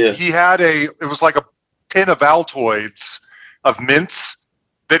 And he had it was like a tin of Altoids of mints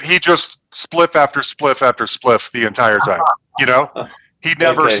that he just spliff after spliff after spliff the entire time. You know, he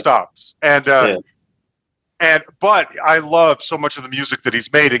never stops. And, but I love so much of the music that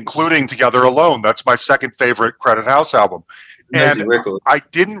he's made, including Together Alone. That's my second favorite Credit House album. Amazing And record. I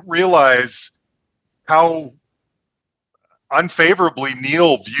didn't realize how unfavorably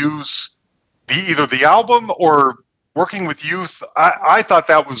Neil views either the album or working with Youth. I thought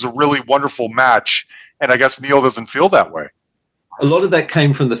that was a really wonderful match, and I guess Neil doesn't feel that way. A lot of that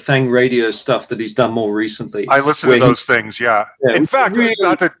came from the Fang Radio stuff that he's done more recently. I listened to those things, yeah. In fact, really,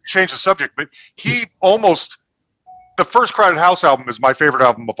 not to change the subject, but the first Crowded House album is my favorite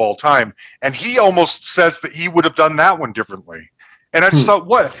album of all time, and he almost says that he would have done that one differently. And I just thought,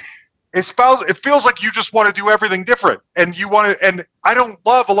 what? It feels like you just want to do everything different, and and I don't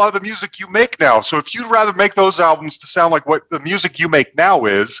love a lot of the music you make now. So if you'd rather make those albums to sound like what the music you make now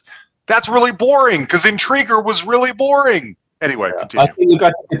is, that's really boring, because Intriguer was really boring. Anyway, continue. I think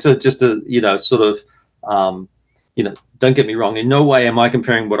it's just a sort of don't get me wrong. In no way am I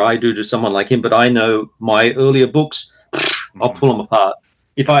comparing what I do to someone like him, but I know my earlier books, I'll pull them apart.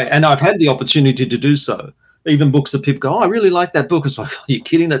 I've had the opportunity to do so. Even books that people go, I really like that book. It's like, are you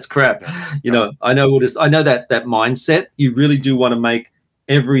kidding? That's crap. I know what is. I know that mindset. You really do want to make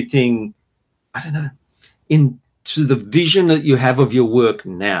everything, I don't know, into the vision that you have of your work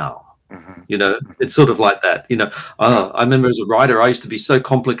now. It's sort of like that. I remember as a writer, I used to be so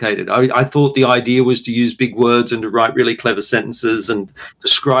complicated. I thought the idea was to use big words and to write really clever sentences and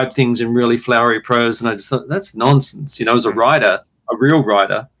describe things in really flowery prose. And I just thought, that's nonsense. As a writer, a real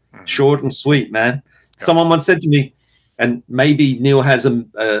writer, short and sweet, man. Someone once said to me, and maybe Neil has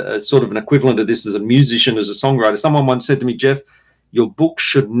a sort of an equivalent of this as a musician, as a songwriter. Someone once said to me, Jeff, your book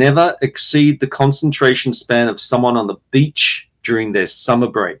should never exceed the concentration span of someone on the beach during their summer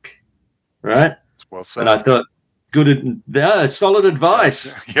break. Right? Well said. And I thought, solid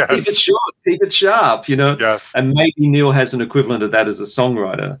advice. Yes. Keep it short, keep it sharp, Yes. And maybe Neil has an equivalent of that as a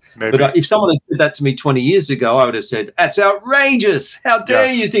songwriter. Maybe. But if someone had said that to me 20 years ago, I would have said, that's outrageous. How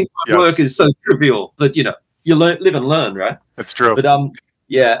dare you think my work is so trivial? But, you live and learn, right? That's true. But,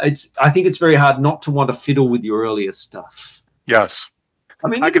 I think it's very hard not to want to fiddle with your earlier stuff. Yes. I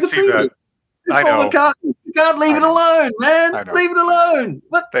mean, I can see that. I know. You can't leave it alone, man. Leave it alone.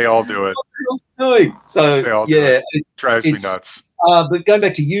 What? They all do it. What doing? So, They all do it drives me nuts. But going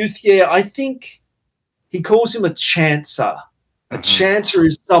back to Youth, I think he calls him a chancer. A chancer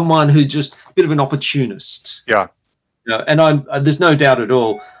is someone who just a bit of an opportunist. Yeah. And there's no doubt at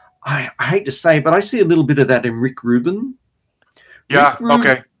all. I hate to say it, but I see a little bit of that in Rick Rubin. Yeah.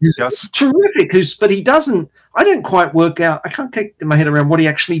 Okay. Yes. Terrific. But he doesn't. I don't quite work out. I can't get my head around what he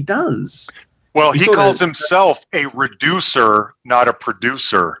actually does. Well, he calls himself a reducer, not a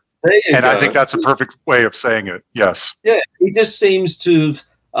producer. And I think that's a perfect way of saying it. Yes. Yeah, he just seems to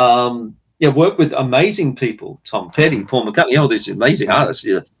work with amazing people. Tom Petty, Paul McCartney, all these amazing artists,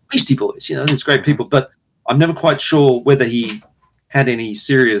 Beastie Boys, these great people. But I'm never quite sure whether he had any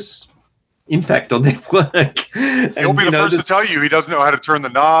serious impact on their work. He'll be the first to tell you he doesn't know how to turn the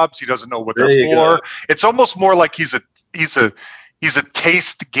knobs. He doesn't know what they're for. It's almost more like he's a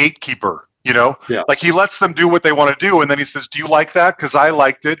taste gatekeeper. Like he lets them do what they want to do, and then he says, do you like that? Because I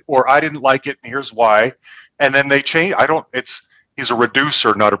liked it, or I didn't like it, and here's why. And then they change. He's a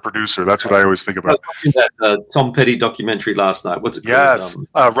reducer, not a producer. That's what I always think about. I was watching that Tom Petty documentary last night. What's it called? Yes,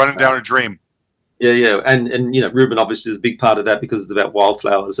 Running Down a Dream. Yeah. And Reuben obviously is a big part of that because it's about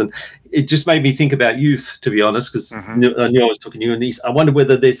wildflowers. And it just made me think about Youth, to be honest, because I knew I was talking to you, and I wonder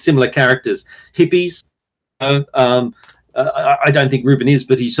whether there's similar characters. Hippies, I don't think Reuben is,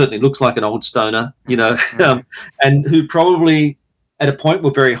 but he certainly looks like an old stoner, and who probably at a point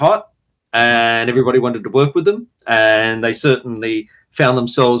were very hot and everybody wanted to work with them. And they certainly found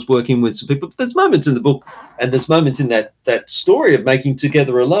themselves working with some people. But there's moments in the book and there's moments in that story of Making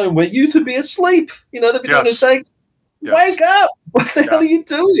Together Alone where Youth would be asleep, they'd be doing a take, wake up, what the hell are you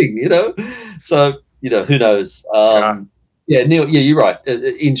doing, So, who knows? Yeah, Neil, you're right.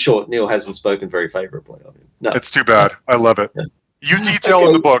 In short, Neil hasn't spoken very favorably of him. No. It's too bad. I love it. Yeah. You detail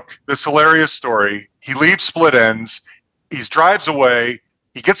in the book this hilarious story. He leaves Split Enz. He drives away.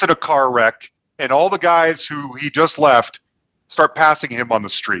 He gets in a car wreck, and all the guys who he just left start passing him on the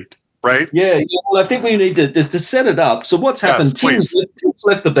street, right? Yeah. Well, I think we need to set it up. So what's happened? Tim's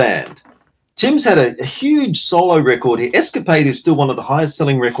left the band. Tim's had a huge solo record here. Escapade is still one of the highest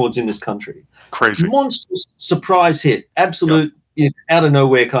selling records in this country. Crazy. Monstrous surprise hit. Absolute out of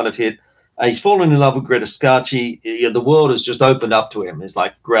nowhere kind of hit. He's fallen in love with Greta Scacchi. The world has just opened up to him. It's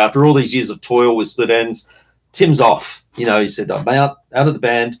like, after all these years of toil with Split Ends, Tim's off. He said, I'm out of the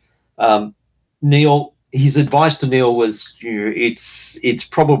band. Neil, his advice to Neil was, it's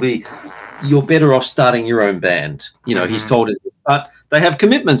probably you're better off starting your own band. He's told it. But they have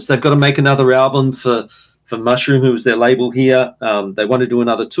commitments. They've got to make another album for Mushroom, who was their label here. They want to do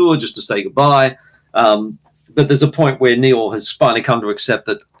another tour just to say goodbye. But there's a point where Neil has finally come to accept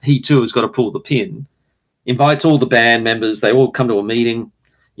that he too has got to pull the pin. Invites all the band members. They all come to a meeting,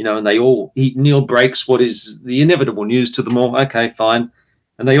 and Neil breaks what is the inevitable news to them all. Okay, fine.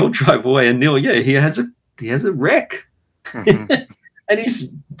 And they all drive away. And Neil, he has a wreck. Mm-hmm. And he's,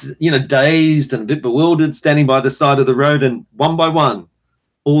 dazed and a bit bewildered, standing by the side of the road. And one by one,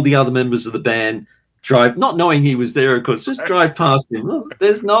 all the other members of the band drive, not knowing he was there, of course, just drive past him. Oh,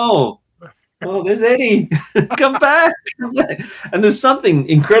 there's Noel. Oh, there's Eddie. Come back. And there's something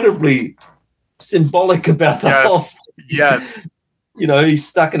incredibly symbolic about the whole. Yes. He's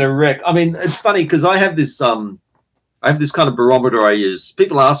stuck in a wreck. I mean, it's funny because I have this kind of barometer I use.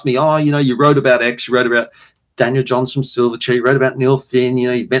 People ask me, you wrote about X, you wrote about Daniel Johns from Silverchair, you wrote about Neil Finn,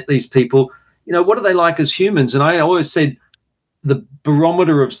 you met these people. What are they like as humans? And I always said the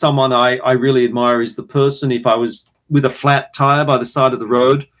barometer of someone I really admire is the person, if I was with a flat tire by the side of the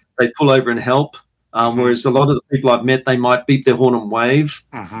road, they pull over and help. Whereas a lot of the people I've met, they might beep their horn and wave.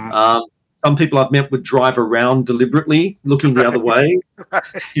 Mm-hmm. Some people I've met would drive around deliberately, looking the other way. Right.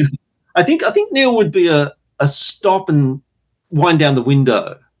 I think Neil would be a stop and wind down the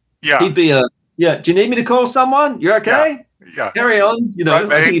window. Yeah. He'd be do you need me to call someone? You're okay? Yeah. Carry on.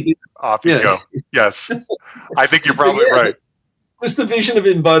 Right, I think off you go. Yes. I think you're probably right. Just the vision of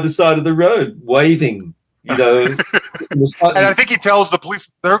him by the side of the road, waving. And I think he tells the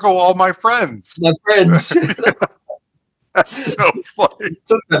police, "There go all my friends." My friends. That's so funny.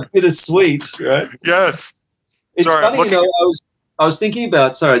 It's a bittersweet, right? Yes. It's funny, I was thinking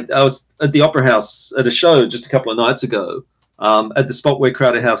about. I was at the Opera House at a show just a couple of nights ago, at the spot where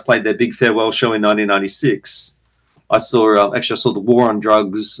Crowded House played their big farewell show in 1996. I saw the War on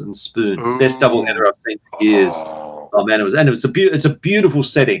Drugs and Spoon, best doubleheader I've seen for years. Oh man, it's a beautiful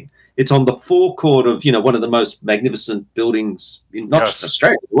setting. It's on the forecourt of one of the most magnificent buildings in not just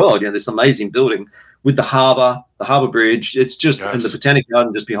Australia, the world. This amazing building with the harbour bridge. It's just and the Botanic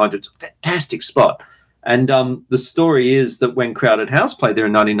Garden just behind it. It's a fantastic spot. And the story is that when Crowded House played there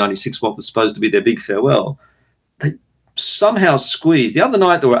in 1996, what was supposed to be their big farewell, they somehow squeezed. The other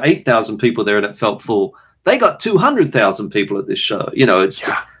night there were 8,000 people there and it felt full. They got 200,000 people at this show. It's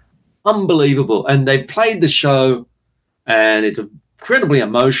just unbelievable. And they've played the show and it's an incredibly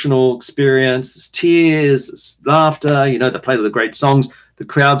emotional experience. There's tears, there's laughter. They played all the great songs. The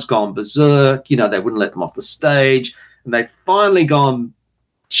crowd's gone berserk. They wouldn't let them off the stage. And they've finally gone,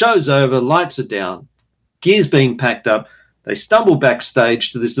 show's over, lights are down, gear's being packed up. They stumble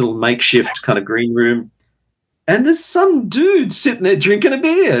backstage to this little makeshift kind of green room. And there's some dude sitting there drinking a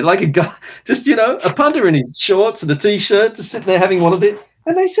beer, like a guy, just, a punter in his shorts and a T-shirt, just sitting there having one of it.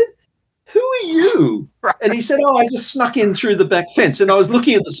 And they said, "Who are you?" Right. And he said, "I just snuck in through the back fence." And I was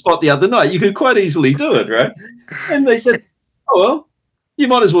looking at the spot the other night. You could quite easily do it, right? And they said, "Oh, well, you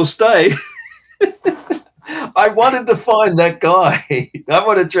might as well stay." I wanted to find that guy. I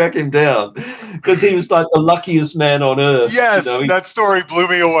want to track him down because he was like the luckiest man on earth. Yes, that story blew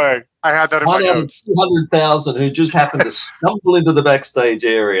me away. I had that in my notes. 200,000 who just happened to stumble into the backstage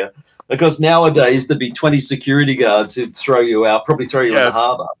area. Because nowadays there'd be 20 security guards who'd throw you out, probably throw you in the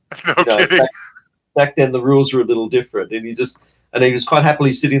harbour. No kidding. Back then the rules were a little different. And he was quite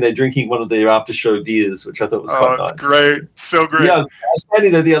happily sitting there drinking one of their after show beers, which I thought was quite nice. Oh, it's great. So great. Yeah, I was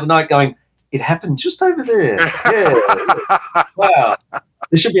standing there the other night going, it happened just over there. Yeah. Wow.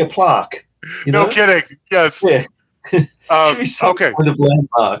 There should be a plaque. No kidding. Yes. Yeah. Okay. Kind of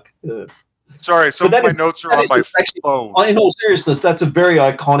landmark. Yeah. Sorry, so my notes are on my phone. In all seriousness, that's a very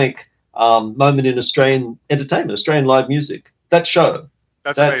iconic moment in Australian entertainment, Australian live music. That show,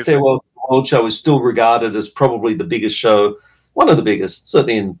 that amazing. Farewell to the World show is still regarded as probably the biggest show, one of the biggest,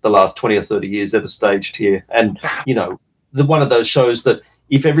 certainly in the last 20 or 30 years ever staged here. And, one of those shows that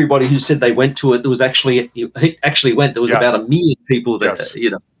if everybody who said they went to it, there was actually went, there was about 1 million people there,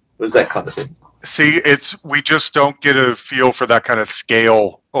 it was that kind of thing. See, we just don't get a feel for that kind of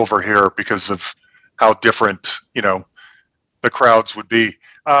scale over here because of how different, the crowds would be.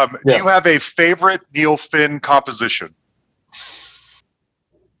 Do you have a favorite Neil Finn composition?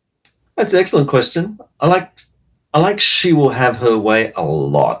 That's an excellent question. I like She Will Have Her Way a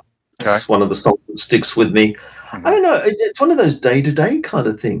lot. It's one of the songs that sticks with me. Mm-hmm. I don't know. It's one of those day-to-day kind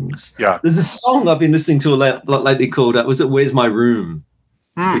of things. Yeah. There's a song I've been listening to a lot lately called, was it Where's My Room?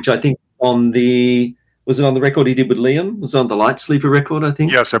 Which I think on the record he did with Liam? Was it on the Light Sleeper record, I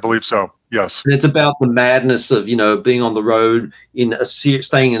think? Yes, I believe so. Yes. And it's about the madness of, being on the road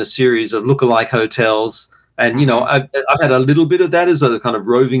staying in a series of lookalike hotels. And, I've had a little bit of that as a kind of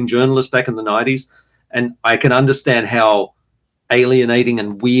roving journalist back in the 90s. And I can understand how alienating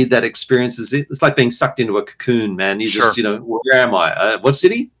and weird that experience is. It's like being sucked into a cocoon, man. You just, where am I? What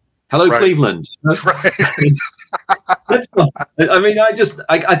city? Hello, Right. Cleveland. Right. That's not, I mean, I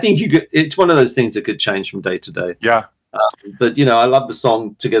think it's one of those things that could change from day to day. Yeah. But, I love the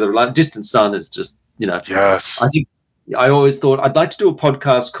song Together. Like Distant Sun is just, Yes. I think I always thought I'd like to do a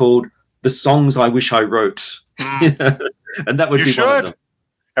podcast called The Songs I Wish I Wrote. And that would be one of them.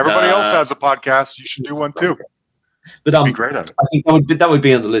 Everybody else has a podcast. You should do one too. But be great at it. I think that would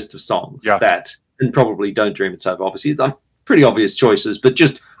be on the list of songs. Yeah. That, and probably Don't Dream It's Over. Obviously, they're pretty obvious choices, but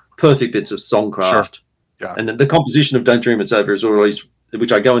just perfect bits of songcraft. Sure. Yeah. And the composition of Don't Dream It's Over is always,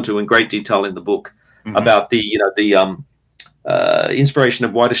 which I go into in great detail in the book, about the inspiration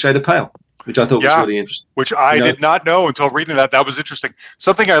of Whiter Shade of Pale, which I thought was really interesting. Which I did not know until reading that. That was interesting.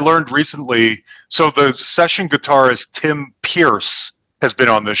 Something I learned recently. So the session guitarist Tim Pierce has been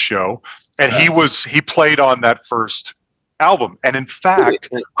on this show, and he played on that first album. And in fact,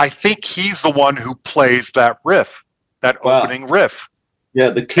 I think he's the one who plays that riff, that opening riff. Yeah,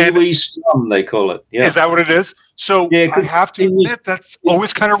 the Kiwi strum, they call it. Yeah. Is that what it is? So I have to admit, that's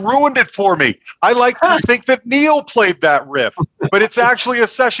always kind of ruined it for me. I like to think that Neil played that riff, but it's actually a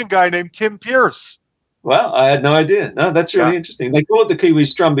session guy named Tim Pierce. Well, I had no idea. No, that's really interesting. They call it the Kiwi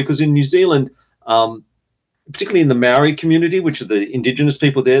strum because in New Zealand, particularly in the Maori community, which are the indigenous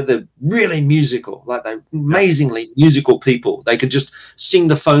people there, they're really musical. Like they're amazingly musical people. They could just sing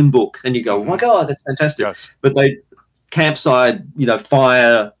the phone book and you go, oh my God, that's fantastic. Yes. But campsite,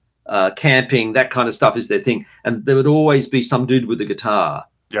 fire, camping, that kind of stuff is their thing. And there would always be some dude with a guitar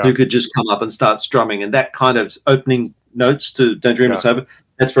who could just come up and start strumming. And that kind of opening notes to Don't Dream It's Over,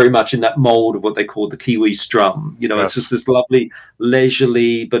 that's very much in that mold of what they call the Kiwi strum. It's just this lovely,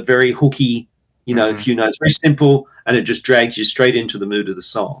 leisurely, but very hooky, few notes, very simple, and it just drags you straight into the mood of the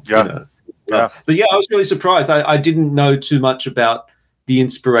song. Yeah. But I was really surprised. I didn't know too much about the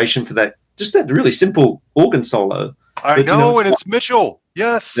inspiration for that, just that really simple organ solo. I know, and it's Mitchell.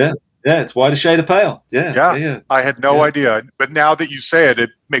 Yes. Yeah, it's Whiter Shade of Pale. Yeah. I had no idea, but now that you say it,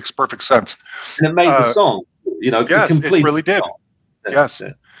 it makes perfect sense. And it made the song, yes, complete. It really did. Yes.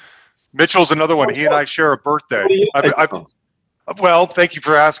 Mitchell's another one. He and I share a birthday. Well, thank you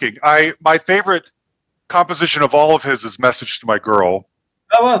for asking. My favorite composition of all of his is Message to My Girl.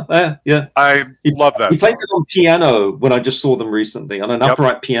 Oh, well, yeah. I love that. He played it on piano when I just saw them recently, on an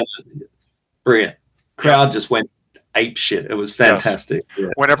upright piano. Brilliant. Crowd just went ape shit. It was fantastic. Yes. Yeah.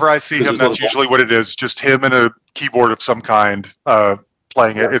 Whenever I see him, that's usually what it is. Just him and a keyboard of some kind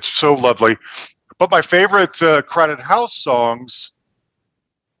playing it. It's so lovely. But my favorite Crowded House songs,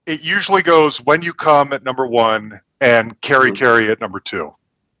 it usually goes When You Come at number 1 and Carry Carry at number 2.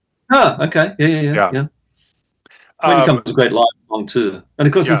 Oh, okay. Yeah. When You Come is a great live song too. And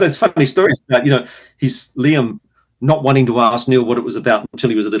of course, there's funny stories about, his Liam not wanting to ask Neil what it was about until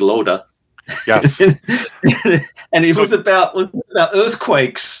he was a little older. Yes. And it was about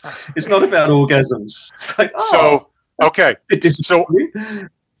earthquakes. It's not about orgasms. It's like, so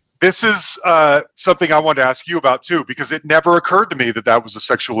this is something I wanted to ask you about too, because it never occurred to me that was a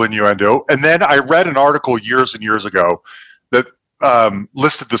sexual innuendo. And then I read an article years and years ago that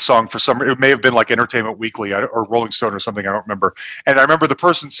listed the song for some. It may have been like Entertainment Weekly or Rolling Stone or something. I don't remember. And I remember the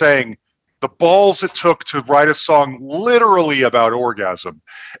person saying the balls it took to write a song literally about orgasm.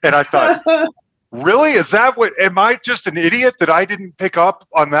 And I thought, really? Is that what? Am I just an idiot that I didn't pick up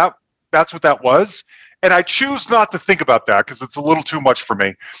on that? That's what that was. And I choose not to think about that because it's a little too much for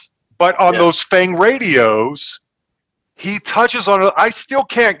me. But on those Fang radios, he touches on it. I still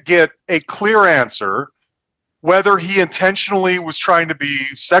can't get a clear answer whether he intentionally was trying to be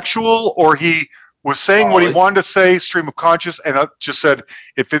sexual or he was saying what he wanted to say, stream of conscious, and I just said,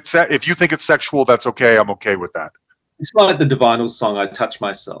 if you think it's sexual, that's okay. I'm okay with that. It's like the Divinals song, I Touch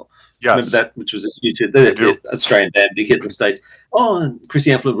Myself. Yes. Remember that, which was a huge hit, the Australian band, big hit in the States. Oh, and Chrissy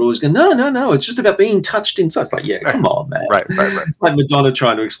Amphlett would always go, no, it's just about being touched inside. It's like, come on, man. Right. It's like Madonna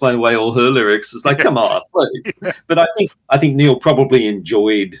trying to explain away all her lyrics. It's like, come on, please. But I think Neil probably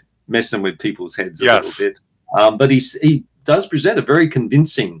enjoyed messing with people's heads a little bit. But he does present a very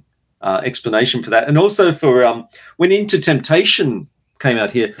convincing explanation for that. And also for when Into Temptation came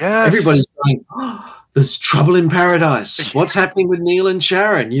out here, everybody's going, there's trouble in paradise. What's happening with Neil and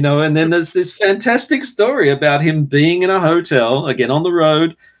Sharon? And then there's this fantastic story about him being in a hotel, again on the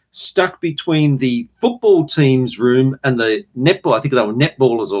road, stuck between the football team's room and the netball. I think they were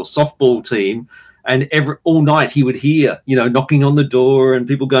netballers or softball team. And all night he would hear, knocking on the door and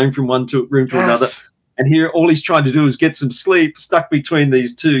people going from one room to another. And here, all he's trying to do is get some sleep, stuck between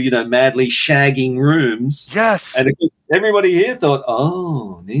these two, madly shagging rooms. Yes. And everybody here thought,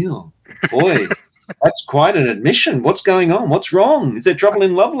 "Oh, Neil, boy, that's quite an admission. What's going on? What's wrong? Is there trouble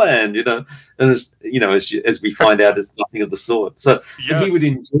in Loveland?" And as we find out, it's nothing of the sort. So Yes. he would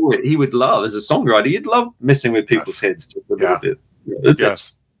enjoy it. He would love, as a songwriter, he'd love messing with people's heads just a little bit.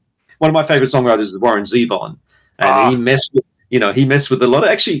 That's one of my favorite songwriters is Warren Zevon, and he messed with a lot of,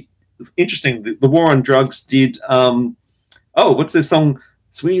 actually, interesting. The War on Drugs did. What's this song?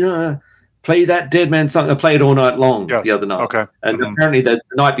 Sweetheart, play that Dead Man song. I played all night long the other night. Okay. And apparently the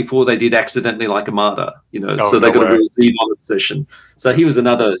night before they did Accidentally Like a Martyr. So they got a real Zevon obsession. So he was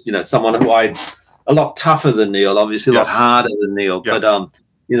another, someone who a lot tougher than Neil, obviously a lot harder than Neil, but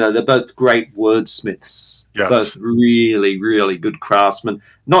they're both great wordsmiths. Yes. Both really, really good craftsmen,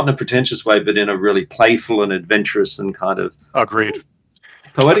 not in a pretentious way, but in a really playful and adventurous and kind of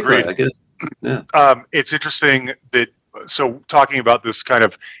poetic way, I guess. Yeah. It's interesting that, so talking about this kind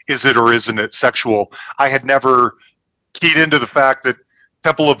of, is it or isn't it sexual? I had never keyed into the fact that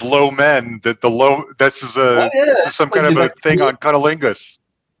Temple of Low Men, this is some kind of a thing on Cunnilingus.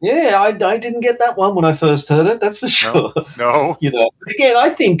 Yeah, I didn't get that one when I first heard it. That's for sure. No. Again, I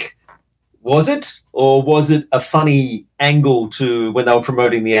think, was it a funny angle to when they were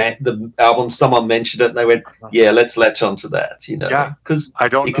promoting the album? Someone mentioned it, and they went, "Yeah, let's latch onto that." Because I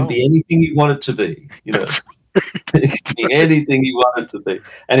don't know. It can be anything you want it to be. It can be anything you want it to be,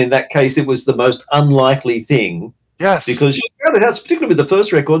 and in that case, it was the most unlikely thing. Yes, because particularly with the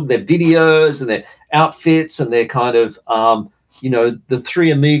first record, their videos and their outfits and their kind of the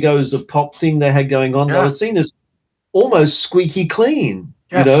Three Amigos of pop thing they had going on, they were seen as almost squeaky clean.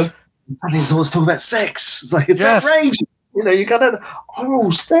 Yes. Suddenly it's always talking about sex. It's like, it's outrageous. You kind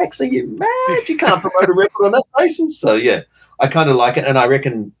of, sex, are you mad? You can't promote a record on that basis. So, I kind of like it, and I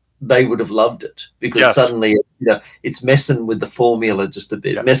reckon they would have loved it because suddenly, it's messing with the formula just a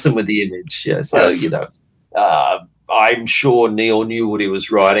bit, messing with the image. Yeah, so, I'm sure Neil knew what he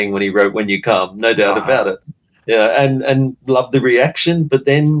was writing when he wrote When You Come, no doubt about it. Yeah, and loved the reaction, but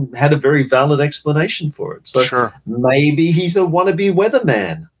then had a very valid explanation for it. So maybe he's a wannabe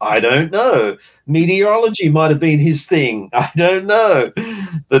weatherman. I don't know. Meteorology might have been his thing. I don't know.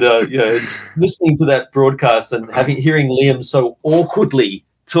 But it's listening to that broadcast and hearing Liam so awkwardly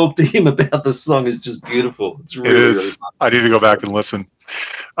talk to him about the song is just beautiful. It's really, really fun. I need to go back and listen.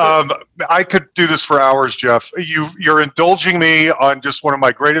 I could do this for hours, Jeff. You're indulging me on just one of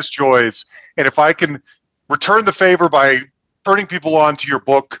my greatest joys, and if I can return the favor by turning people on to your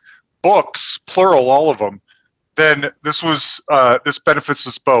books, plural, all of them, then this benefits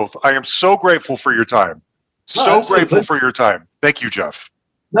us both. I am so grateful for your time. Grateful for your time. Thank you, Jeff.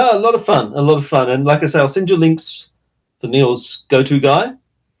 No, a lot of fun. And like I say, I'll send you links for Neil's go-to guy.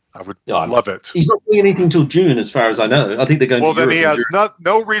 I would love it. He's not doing anything till June, as far as I know. I think they're going to Europe. Well, then he has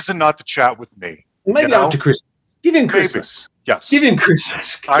no reason not to chat with me. Maybe after Christmas. Give him Christmas. Yes. Give him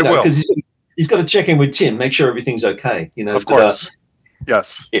Christmas. I will. Because he's got to check in with Tim, make sure everything's okay. Of course.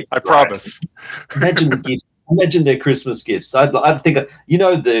 Yes. I promise. Imagine the gifts. Imagine their Christmas gifts. I'd think,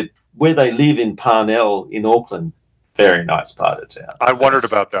 where they live in Parnell in Auckland, very nice part of town. I wondered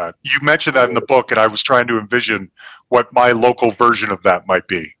about that. You mentioned that in the book, and I was trying to envision what my local version of that might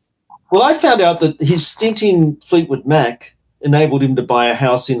be. Well, I found out that his stint in Fleetwood Mac enabled him to buy a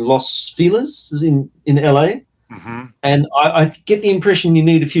house in Los Feliz in LA. Mm-hmm. And I get the impression you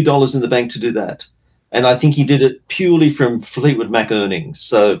need a few dollars in the bank to do that. And I think he did it purely from Fleetwood Mac earnings.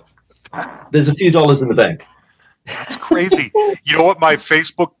 So there's a few dollars in the bank. That's crazy. You know what my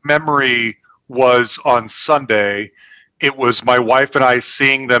Facebook memory was on Sunday? It was my wife and I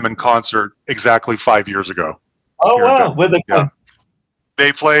seeing them in concert exactly 5 years ago. Oh, wow. Where'd they go?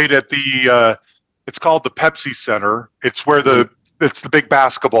 They played at it's called the Pepsi Center. It's where it's the big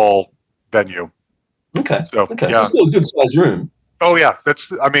basketball venue. Okay. So it's still a good sized room. Oh yeah. It's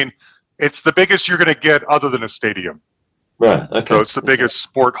the biggest you're going to get other than a stadium. Right. Okay. So it's the biggest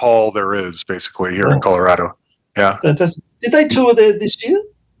sport hall there is basically here in Colorado. Yeah. Fantastic. Did they tour there this year?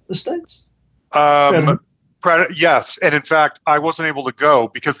 The States? Yes. And in fact, I wasn't able to go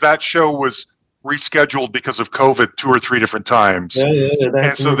because that show was rescheduled because of COVID 2 or 3 different times.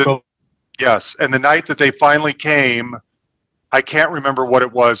 And so yes. And the night that they finally came, I can't remember what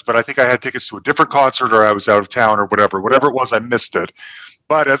it was, but I think I had tickets to a different concert or I was out of town or whatever it was, I missed it.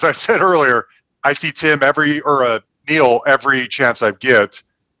 But as I said earlier, I see Neil every chance I get.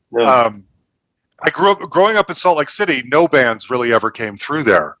 Yeah. I grew up growing up in Salt Lake City. No bands really ever came through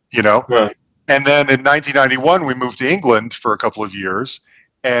there. you know? Right. And then in 1991, we moved to England for a couple of years,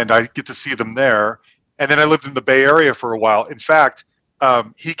 and I get to see them there. And then I lived in the Bay Area for a while. In fact,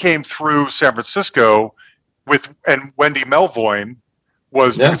 he came through San Francisco and Wendy Melvoin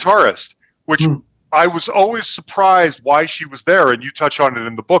was the guitarist, which I was always surprised why she was there. And you touch on it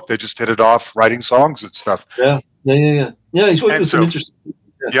in the book. They just hit it off writing songs and stuff. Yeah, he's worked with some interesting.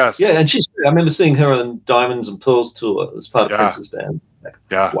 Yes. Yeah, and I remember seeing her on Diamonds and Pearls tour as part of Prince's band.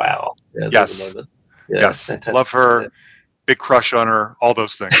 Yeah. Wow. Yeah, Yes. Yes. Fantastic. Love her. Yeah. Big crush on her. All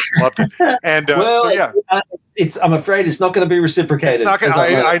those things. Loved it. And I'm afraid it's not going to be reciprocated. It's not gonna,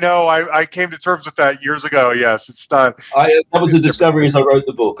 I know. I came to terms with that years ago. Yes, it's not. That was a discovery as I wrote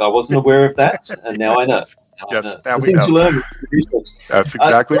the book. I wasn't aware of that, and now I know. Now we know. You learn. That's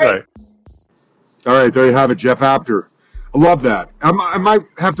exactly right. All right, there you have it, Jeff Apter. I love that. I might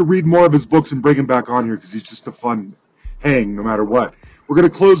have to read more of his books and bring him back on here because he's just a fun hang no matter what. We're going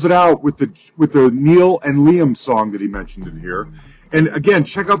to close it out with the Neil and Liam song that he mentioned in here. And again,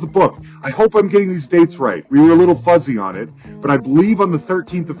 check out the book. I hope I'm getting these dates right. We were a little fuzzy on it, but I believe on the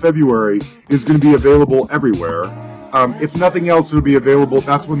 13th of February is going to be available everywhere. If nothing else, it'll be available.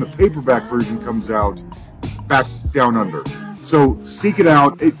 That's when the paperback version comes out back down under. So seek it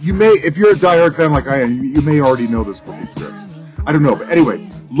out. You may, if you're a diehard fan like I am, you may already know this book exists. I don't know, but anyway,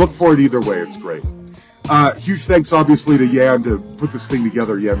 look for it either way. It's great. Huge thanks, obviously, to Yan to put this thing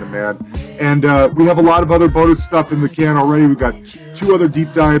together, Yan the man. And we have a lot of other bonus stuff in the can already. We've got 2 other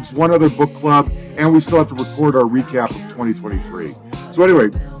deep dives, 1 other book club, and we still have to record our recap of 2023. So anyway,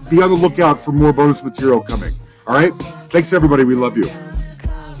 be on the lookout for more bonus material coming. All right? Thanks, everybody. We love you.